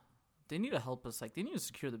 They need to help us. Like, they need to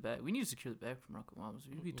secure the bag. We need to secure the bag from Rocco Mamas.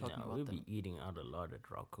 We'd be talking about we'll them. be eating out a lot at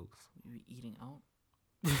Rocco's. We'd be eating out.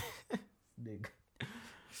 Nigga.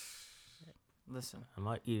 Listen. I'm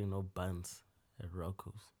not eating no buns at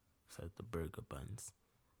Rocco's. Besides the burger buns.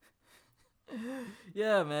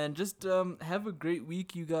 Yeah, man. Just have a great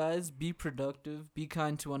week, you guys. Be productive. Be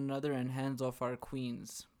kind to one another. And hands off our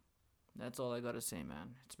queens. That's all I gotta say,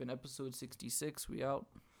 man. It's been episode 66. We out.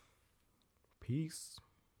 Peace.